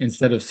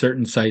instead of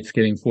certain sites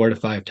getting 4 to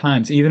 5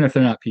 times, even if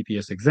they're not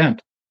PPS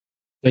exempt,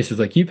 places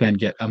like UPenn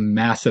get a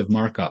massive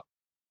markup.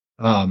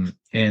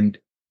 And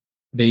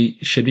they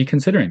should be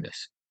considering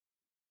this.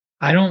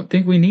 I don't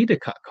think we need to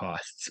cut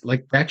costs.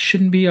 Like, that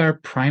shouldn't be our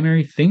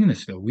primary thing in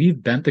this field.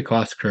 We've bent the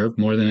cost curve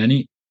more than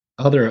any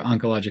other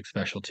oncologic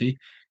specialty.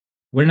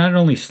 We're not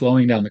only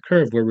slowing down the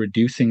curve, we're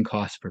reducing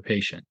costs per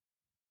patient.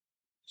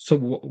 So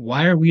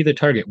why are we the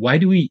target? Why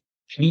do we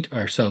paint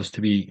ourselves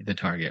to be the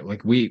target?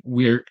 Like,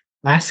 we're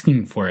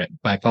asking for it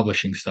by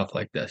publishing stuff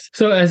like this.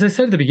 So as I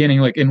said at the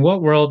beginning, like, in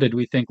what world did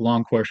we think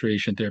long course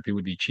radiation therapy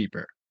would be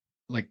cheaper?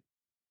 Like,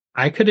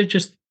 I could have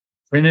just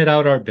printed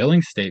out our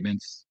billing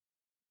statements,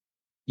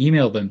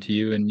 emailed them to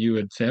you, and you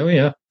would say, oh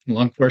yeah,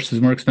 long course is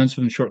more expensive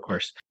than short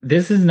course.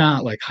 This is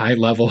not like high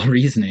level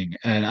reasoning.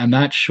 And I'm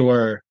not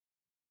sure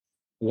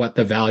what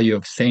the value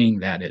of saying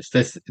that is.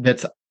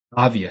 That's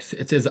obvious.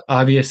 It's as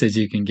obvious as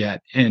you can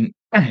get in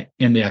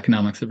the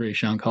economics of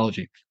radiation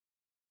oncology.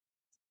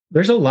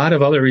 There's a lot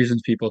of other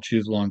reasons people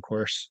choose long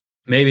course.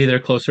 Maybe they're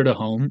closer to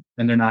home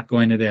and they're not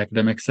going to the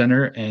academic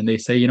center, and they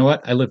say, you know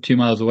what, I live 2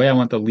 miles away. I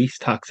want the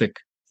least toxic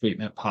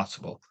treatment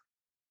possible.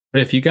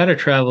 But if you got to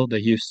travel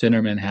to Houston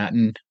or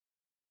Manhattan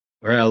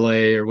or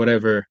LA or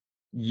whatever,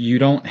 you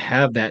don't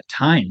have that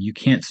time. You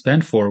can't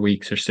spend 4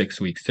 weeks or 6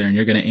 weeks there, and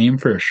you're going to aim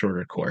for a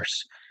shorter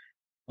course.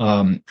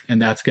 And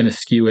that's going to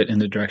skew it in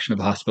the direction of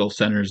hospital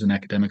centers and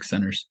academic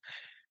centers.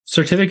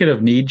 Certificate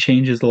of need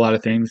changes a lot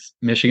of things.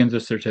 Michigan's a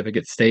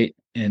certificate state.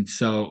 And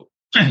so,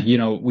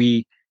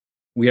 we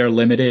are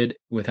limited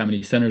with how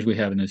many centers we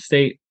have in the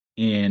state,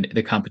 and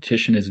the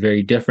competition is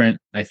very different.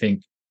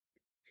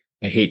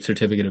 I hate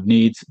certificate of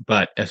needs,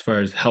 but as far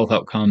as health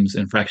outcomes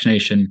and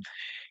fractionation,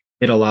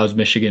 it allows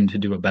Michigan to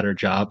do a better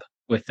job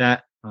with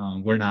that.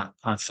 We're not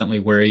constantly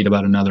worried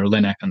about another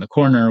Linac on the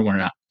corner. We're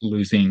not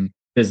losing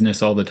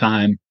business all the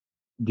time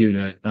due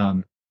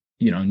to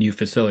new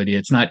facility.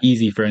 It's not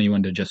easy for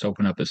anyone to just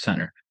open up a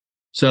center.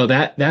 So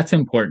that's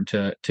important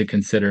to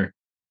consider.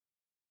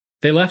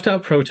 They left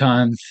out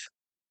protons.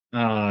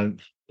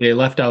 They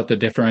left out the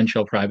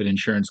differential private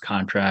insurance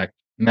contract,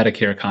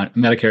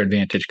 Medicare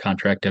Advantage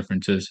contract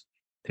differences.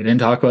 They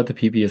didn't talk about the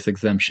PPS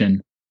exemption.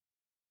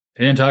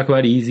 They didn't talk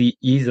about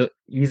ease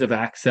of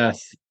access.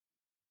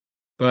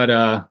 But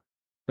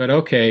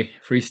okay,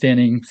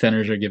 freestanding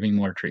centers are giving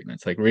more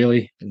treatments. Like,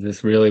 really? Is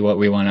this really what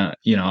we want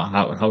to,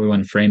 how we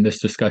want to frame this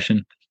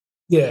discussion?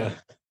 Yeah.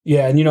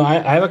 Yeah. And,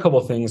 I have a couple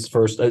of things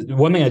first.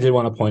 One thing I did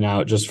want to point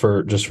out just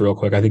real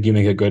quick, I think you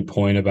make a good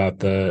point about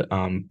the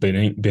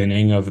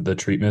binning of the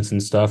treatments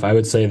and stuff. I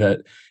would say that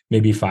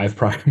maybe 5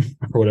 Prime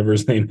or whatever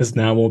his name is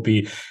now won't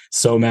be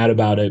so mad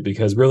about it,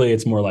 because really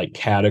it's more like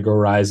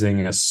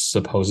categorizing a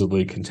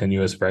supposedly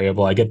continuous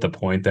variable. I get the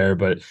point there,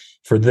 but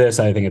for this,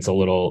 I think it's a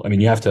little,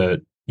 you have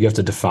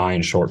to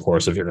define short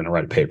course if you're going to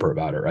write a paper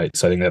about it, right?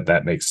 So I think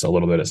that makes a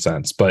little bit of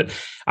sense. But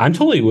I'm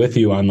totally with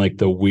you on like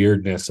the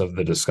weirdness of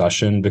the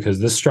discussion, because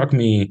this struck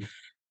me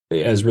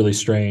as really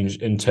strange.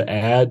 And to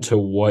add to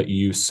what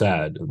you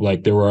said,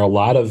 like, there were a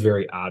lot of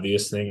very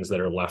obvious things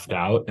that are left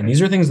out, and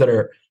these are things that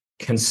are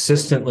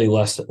consistently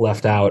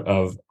left out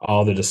of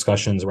all the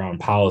discussions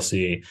around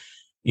policy.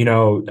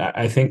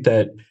 I think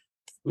that,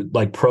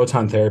 like,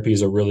 proton therapy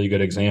is a really good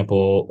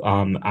example.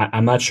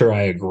 I'm not sure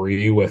I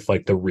agree with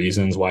like the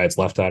reasons why it's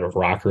left out of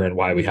Rocker and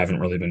why we haven't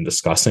really been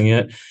discussing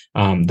it.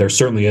 There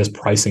certainly is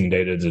pricing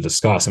data to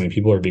discuss.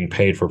 People are being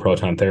paid for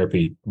proton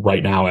therapy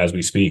right now as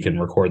we speak and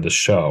record this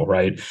show,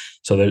 right?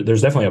 So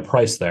there's definitely a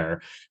price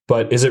there.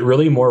 But is it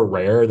really more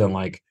rare than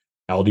like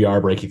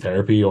LDR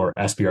brachytherapy or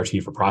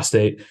SBRT for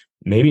prostate?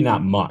 Maybe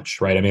not much,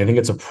 right? I think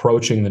it's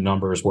approaching the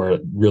numbers where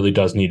it really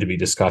does need to be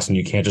discussed, and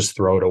you can't just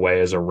throw it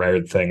away as a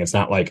rare thing. It's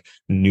not like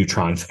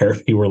neutron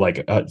therapy where like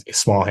a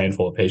small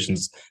handful of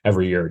patients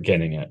every year are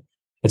getting it.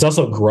 It's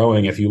also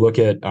growing. If you look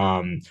at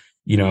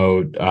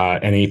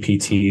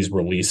NAPT's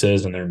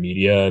releases and their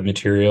media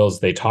materials,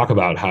 they talk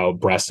about how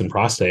breast and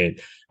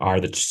prostate are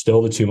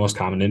still the 2 most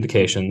common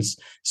indications.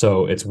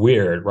 So it's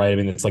weird, right?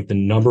 It's like the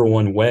number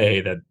one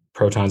way that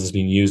protons is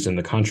being used in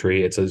the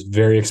country. It's a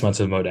very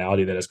expensive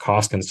modality that has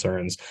cost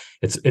concerns.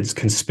 It's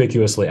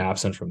conspicuously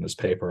absent from this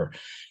paper.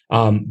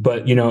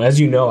 But as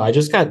I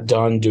just got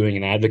done doing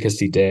an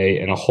advocacy day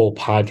and a whole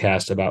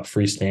podcast about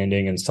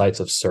freestanding and sites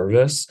of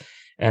service.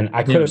 And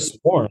I could have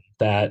sworn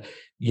that,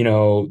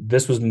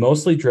 this was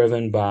mostly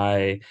driven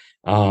by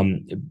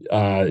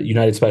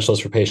United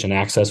Specialists for Patient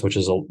Access, which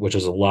is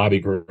a lobby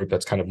group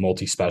that's kind of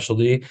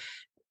multi-specialty.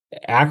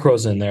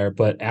 Acro's in there,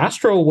 but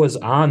Astro was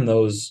on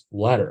those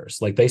letters.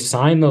 Like, they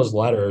signed those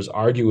letters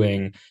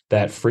arguing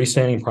that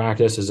freestanding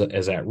practice is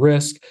at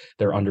risk.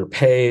 They're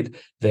underpaid.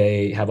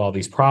 They have all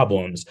these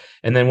problems.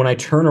 And then when I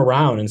turn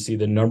around and see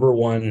the number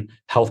one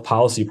health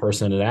policy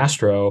person at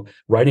Astro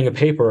writing a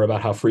paper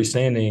about how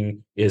freestanding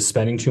is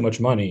spending too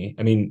much money,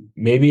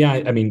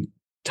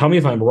 tell me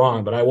if I'm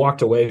wrong, but I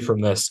walked away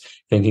from this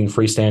thinking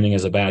freestanding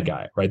is a bad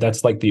guy, right?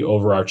 That's like the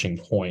overarching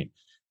point.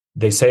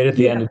 They say it at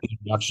the end of the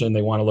introduction.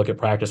 They want to look at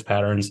practice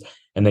patterns,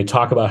 and they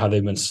talk about how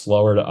they've been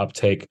slower to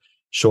uptake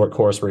short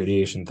course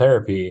radiation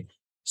therapy.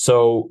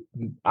 So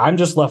I'm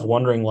just left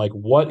wondering, like,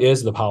 what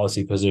is the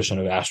policy position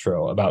of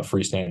Astro about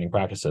freestanding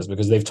practices?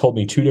 Because they've told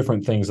me two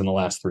different things in the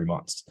last 3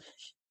 months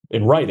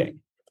in writing,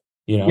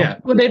 you know? Yeah,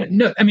 well, they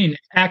no, I mean,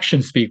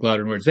 actions speak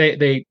louder than words.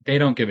 They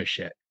don't give a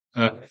shit.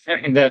 I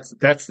mean, that's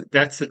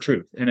the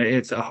truth, and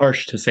it's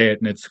harsh to say it,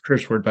 and it's a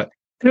curse word, but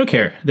they don't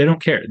care. They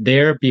don't care.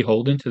 They're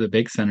beholden to the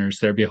big centers.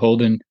 They're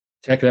beholden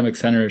to academic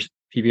centers,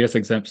 PBS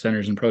exempt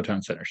centers, and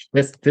proton centers.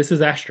 This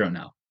is Astro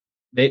now.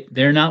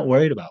 They're not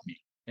worried about me,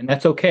 and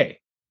that's okay.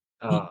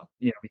 Well,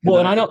 Because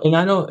and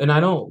I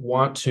don't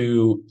want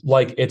to,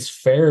 like, it's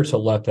fair to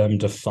let them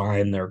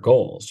define their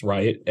goals,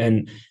 right?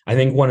 And I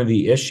think one of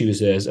the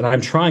issues is, and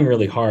I'm trying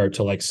really hard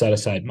to like set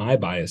aside my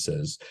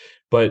biases,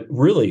 but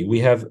really we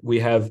have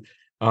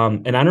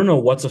and I don't know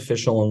what's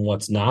official and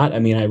what's not. I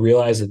mean, I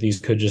realize that these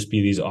could just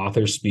be these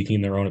authors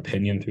speaking their own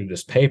opinion through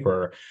this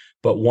paper,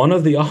 but one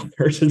of the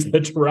authors is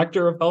the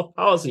director of health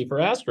policy for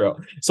Astro.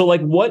 So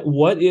like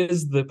what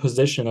is the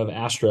position of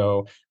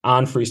Astro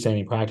on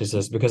freestanding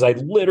practices? Because I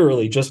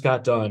literally just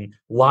got done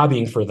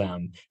lobbying for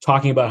them,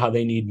 talking about how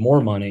they need more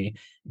money.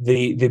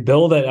 The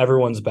bill that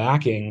everyone's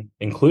backing,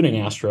 including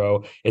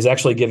Astro, is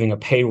actually giving a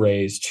pay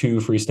raise to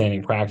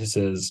freestanding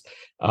practices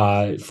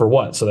for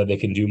what? So that they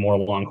can do more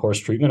long course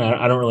treatment.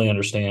 I don't really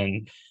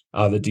understand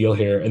the deal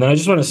here. And then I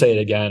just want to say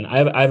it again.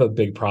 I have a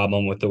big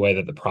problem with the way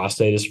that the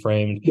prostate is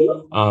framed.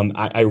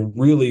 I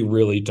really,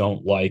 really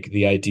don't like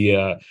the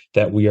idea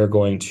that we are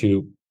going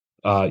to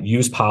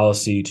use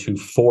policy to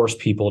force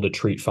people to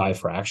treat five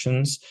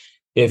fractions.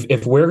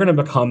 If we're going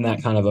to become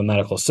that kind of a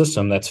medical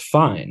system, that's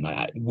fine.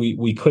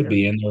 We could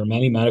be, and there are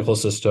many medical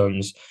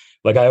systems.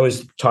 Like I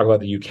always talk about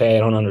the UK. I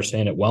don't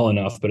understand it well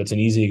enough, but it's an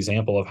easy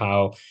example of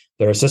how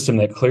they're a system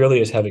that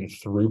clearly is having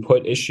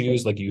throughput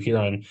issues, like you hear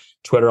on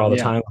Twitter all the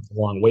time, with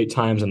long wait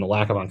times and the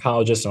lack of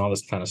oncologists and all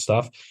this kind of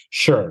stuff.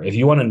 Sure, if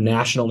you want to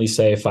nationally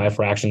say five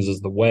fractions is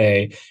the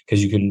way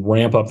because you can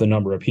ramp up the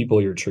number of people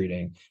you're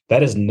treating,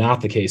 that is not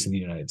the case in the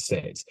United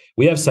States.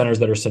 We have centers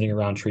that are sitting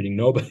around treating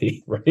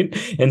nobody,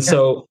 right? And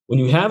so when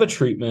you have a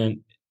treatment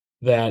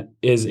that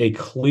is a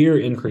clear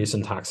increase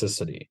in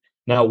toxicity,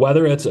 now,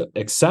 whether it's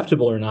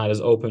acceptable or not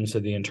is open to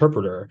the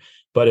interpreter,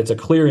 but it's a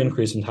clear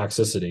increase in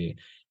toxicity.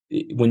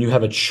 When you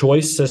have a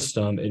choice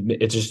system,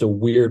 it's just a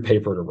weird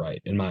paper to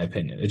write, in my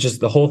opinion. It's just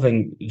the whole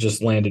thing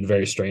just landed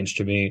very strange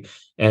to me.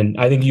 And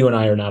I think you and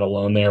I are not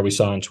alone there. We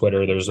saw on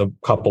Twitter, there's a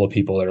couple of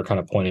people that are kind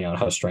of pointing out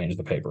how strange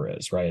the paper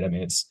is, right? I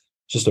mean, it's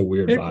just a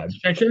weird vibe.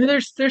 Actually,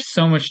 there's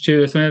so much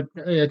to this.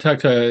 I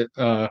talked to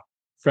a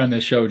friend of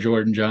the show,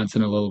 Jordan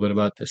Johnson, a little bit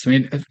about this. I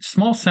mean,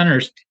 small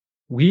centers,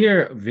 we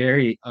are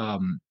very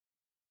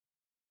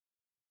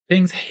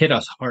things hit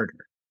us harder,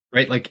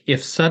 right? Like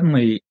if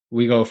suddenly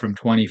we go from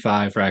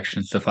 25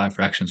 fractions to five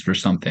fractions for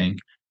something,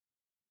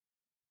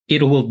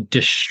 it'll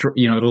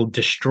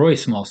destroy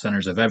small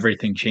centers if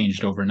everything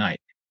changed overnight.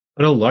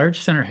 But a large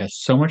center has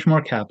so much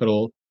more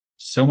capital,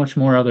 so much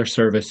more other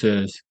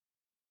services,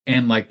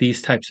 and like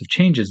these types of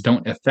changes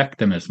don't affect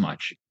them as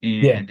much.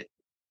 And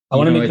I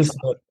want to make this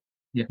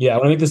I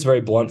want to make this very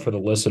blunt for the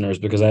listeners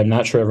because I'm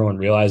not sure everyone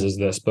realizes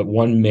this, but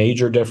one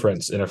major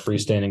difference in a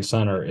freestanding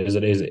center is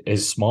it is a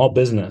small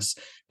business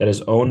that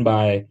is owned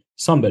by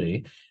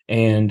somebody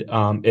and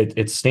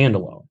it's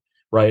standalone,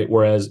 right?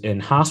 Whereas in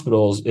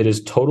hospitals, it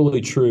is totally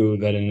true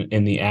that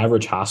in the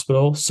average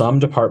hospital, some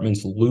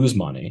departments lose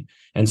money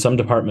and some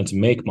departments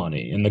make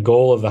money. And the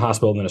goal of the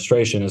hospital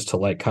administration is to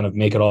like kind of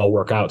make it all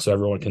work out so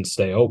everyone can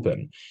stay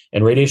open.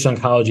 And radiation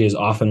oncology is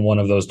often one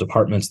of those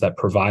departments that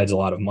provides a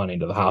lot of money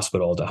to the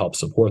hospital to help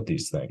support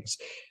these things.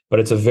 But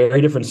it's a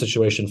very different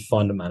situation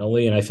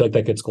fundamentally. And I feel like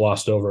that gets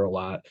glossed over a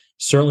lot,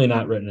 certainly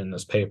not written in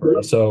this paper.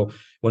 And so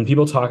when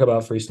people talk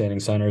about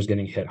freestanding centers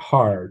getting hit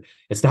hard,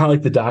 it's not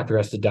like the doctor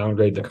has to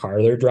downgrade the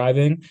car they're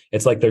driving.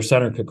 It's like their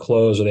center could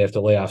close or they have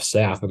to lay off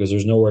staff because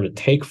there's nowhere to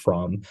take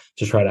from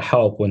to try to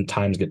help when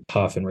times get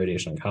tough in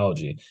radiation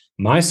oncology.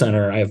 My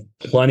center, I have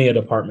plenty of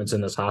departments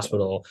in this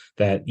hospital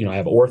that, I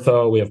have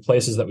ortho, we have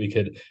places that we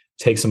could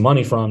take some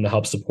money from to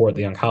help support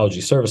the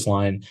oncology service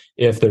line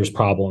if there's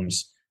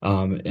problems.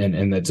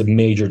 And that's a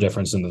major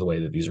difference in the way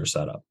that these are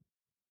set up.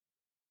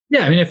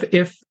 Yeah, I mean,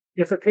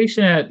 if a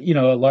patient at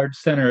a large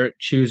center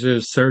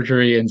chooses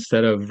surgery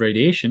instead of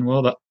radiation,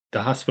 well,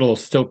 the hospital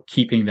is still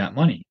keeping that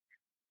money.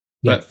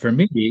 Yeah. But for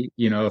me,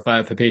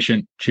 if a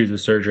patient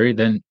chooses surgery,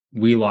 then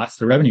we lost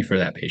the revenue for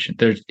that patient.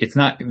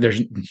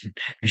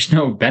 There's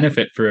no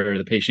benefit for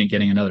the patient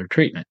getting another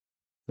treatment.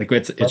 Like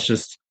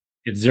it's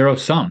zero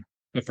sum.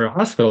 But for a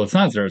hospital, it's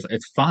not zero.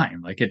 It's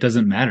fine. Like it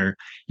doesn't matter.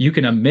 You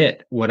can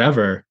omit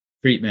whatever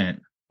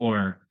treatment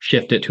or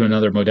shift it to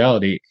another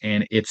modality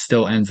and it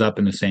still ends up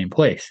in the same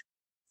place.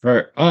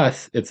 For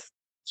us, it's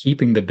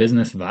keeping the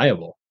business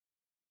viable.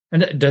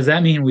 And does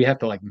that mean we have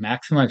to like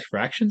maximize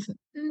fractions?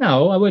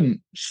 No, I wouldn't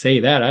say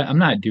that. I'm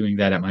not doing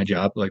that at my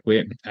job. Like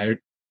I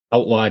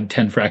outlawed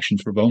 10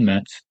 fractions for bone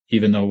mets,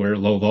 even though we're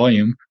low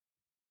volume.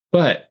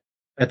 But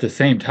at the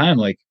same time,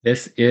 like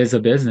this is a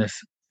business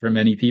for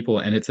many people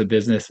and it's a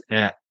business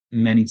at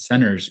many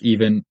centers,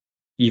 even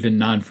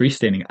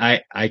non-freestanding.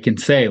 I can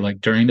say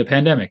like during the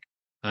pandemic,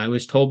 I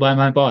was told by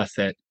my boss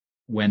that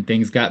when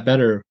things got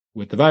better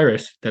with the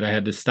virus, that I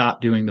had to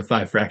stop doing the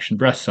 5-fraction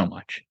breath so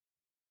much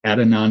at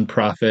a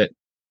nonprofit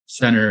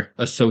center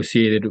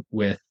associated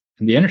with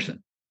MD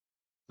Anderson.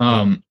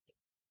 And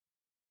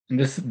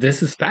this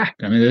is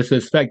fact. I mean, this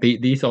is fact.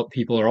 These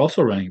people are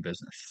also running a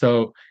business.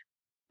 So,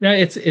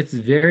 it's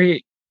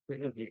very,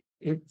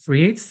 it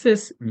creates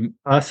this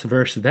us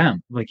versus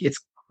them. Like, it's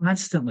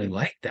constantly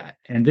like that.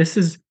 And this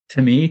is,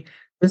 to me,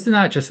 this is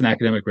not just an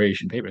academic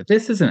radiation paper.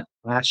 This is an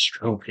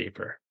astro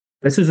paper.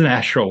 This is an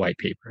astro white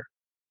paper.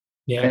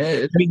 Yeah.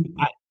 I mean,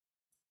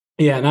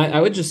 and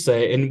I would just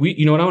say, and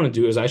we, what I want to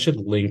do is I should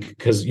link,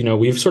 because,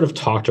 we've sort of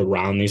talked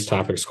around these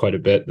topics quite a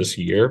bit this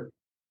year.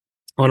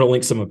 I want to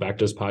link some of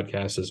Becta's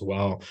podcasts as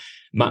well.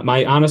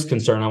 My honest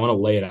concern, I want to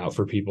lay it out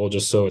for people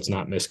just so it's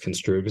not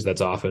misconstrued, because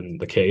that's often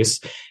the case.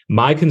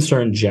 My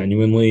concern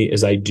genuinely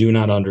is I do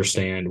not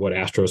understand what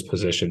Astro's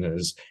position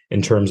is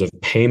in terms of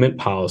payment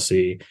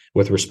policy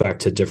with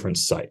respect to different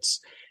sites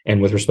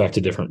and with respect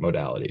to different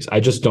modalities. I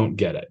just don't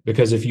get it,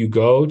 because if you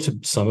go to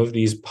some of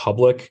these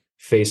public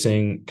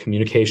facing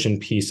communication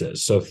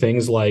pieces, so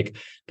things like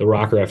the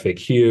Rocker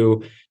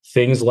FAQ,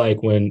 things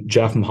like when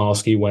Jeff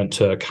Michalski went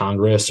to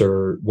Congress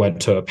or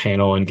went to a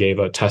panel and gave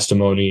a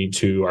testimony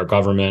to our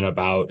government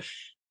about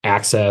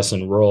access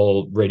and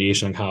rural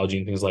radiation oncology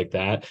and things like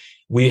that,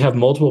 we have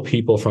multiple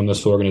people from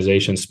this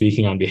organization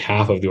speaking on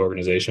behalf of the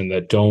organization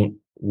that don't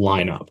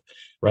line up,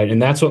 right?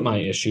 And that's what my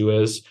issue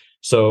is.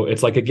 So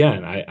it's like,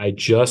 again, I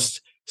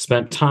just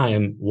spent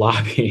time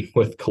lobbying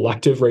with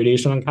collective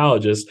radiation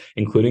oncologists,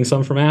 including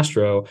some from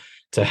Astro,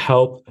 to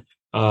help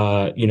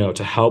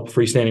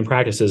freestanding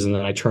practices. And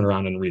then I turn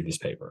around and read this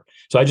paper.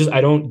 So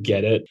I don't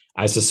get it.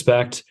 I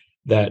suspect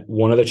that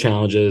one of the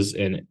challenges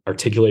in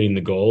articulating the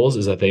goals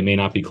is that they may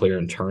not be clear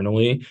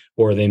internally,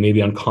 or they may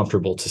be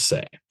uncomfortable to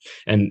say.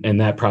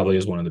 And that probably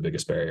is one of the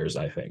biggest barriers,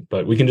 I think.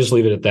 But we can just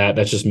leave it at that.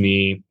 That's just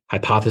me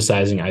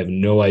hypothesizing. I have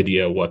no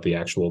idea what the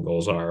actual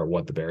goals are, or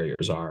what the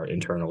barriers are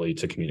internally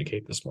to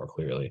communicate this more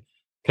clearly.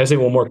 Can I say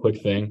one more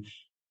quick thing?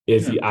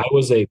 If I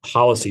was a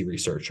policy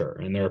researcher,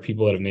 and there are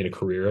people that have made a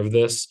career of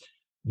this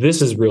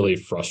is really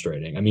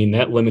frustrating. I mean,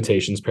 that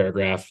limitations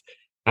paragraph,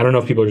 I don't know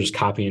if people are just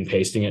copying and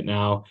pasting it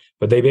now,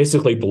 but they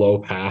basically blow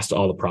past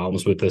all the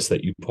problems with this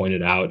that you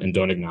pointed out and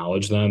don't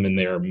acknowledge them. And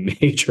they are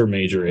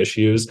major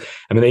issues.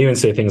 I mean, they even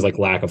say things like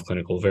lack of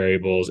clinical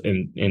variables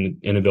and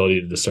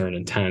inability to discern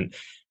intent.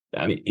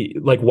 I mean,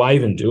 like, why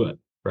even do it,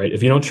 right?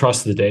 If you don't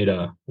trust the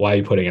data, why are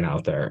you putting it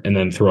out there? And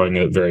then throwing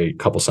a very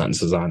couple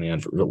sentences on the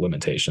end for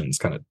limitations,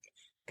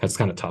 that's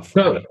kind of tough.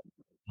 So,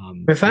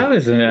 if I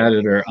was an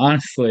editor,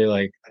 honestly,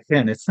 like,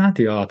 again, it's not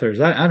the authors.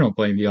 I don't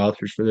blame the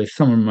authors for this.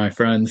 Some of my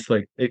friends,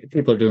 like,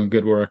 people are doing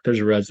good work. There's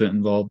a resident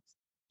involved.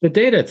 The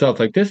data itself,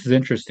 like, this is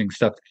interesting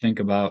stuff to think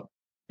about.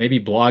 Maybe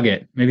blog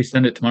it. Maybe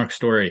send it to Mark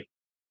Story.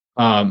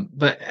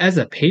 But as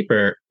a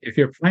paper, if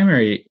your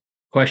primary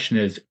question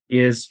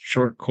is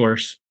short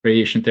course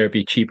radiation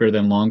therapy cheaper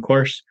than long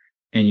course,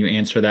 and you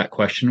answer that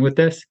question with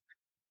this,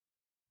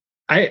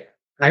 I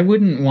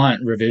wouldn't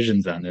want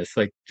revisions on this.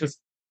 Like, just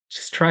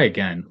try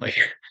again.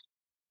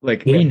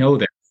 We know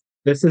that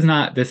this is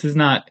not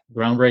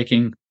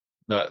groundbreaking.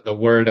 The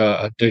word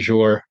du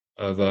jour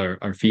of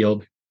our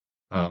field.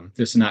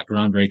 This is not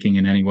groundbreaking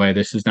in any way.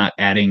 This is not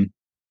adding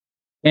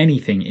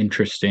anything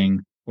interesting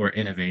or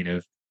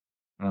innovative.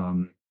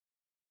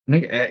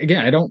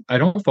 Again, I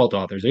don't fault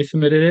authors. They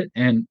submitted it,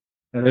 and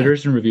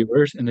editors and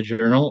reviewers in the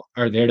journal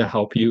are there to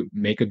help you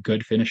make a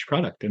good finished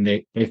product. And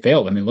they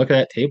failed. I mean, look at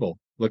that table.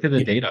 Look at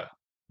the data.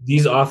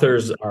 These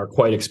authors are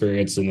quite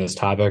experienced in this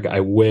topic.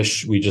 I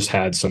wish we just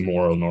had some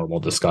more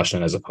normal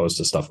discussion as opposed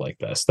to stuff like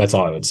this. That's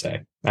all I would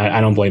say. I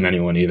don't blame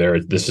anyone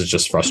either. This is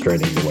just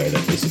frustrating the way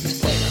that this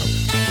is playing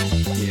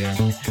out. Yeah.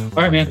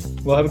 All right, man.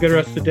 Well, have a good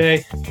rest of the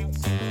day.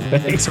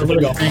 Thanks for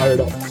getting all fired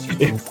up.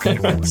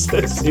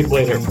 See you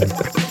later.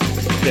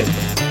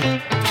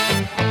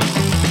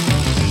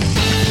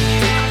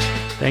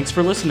 Thanks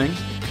for listening.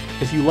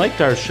 If you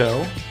liked our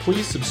show,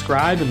 please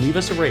subscribe and leave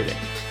us a rating.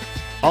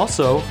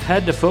 Also,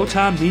 head to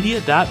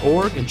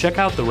photonmedia.org and check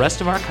out the rest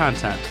of our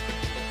content.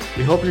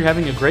 We hope you're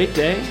having a great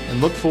day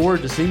and look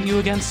forward to seeing you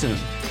again soon.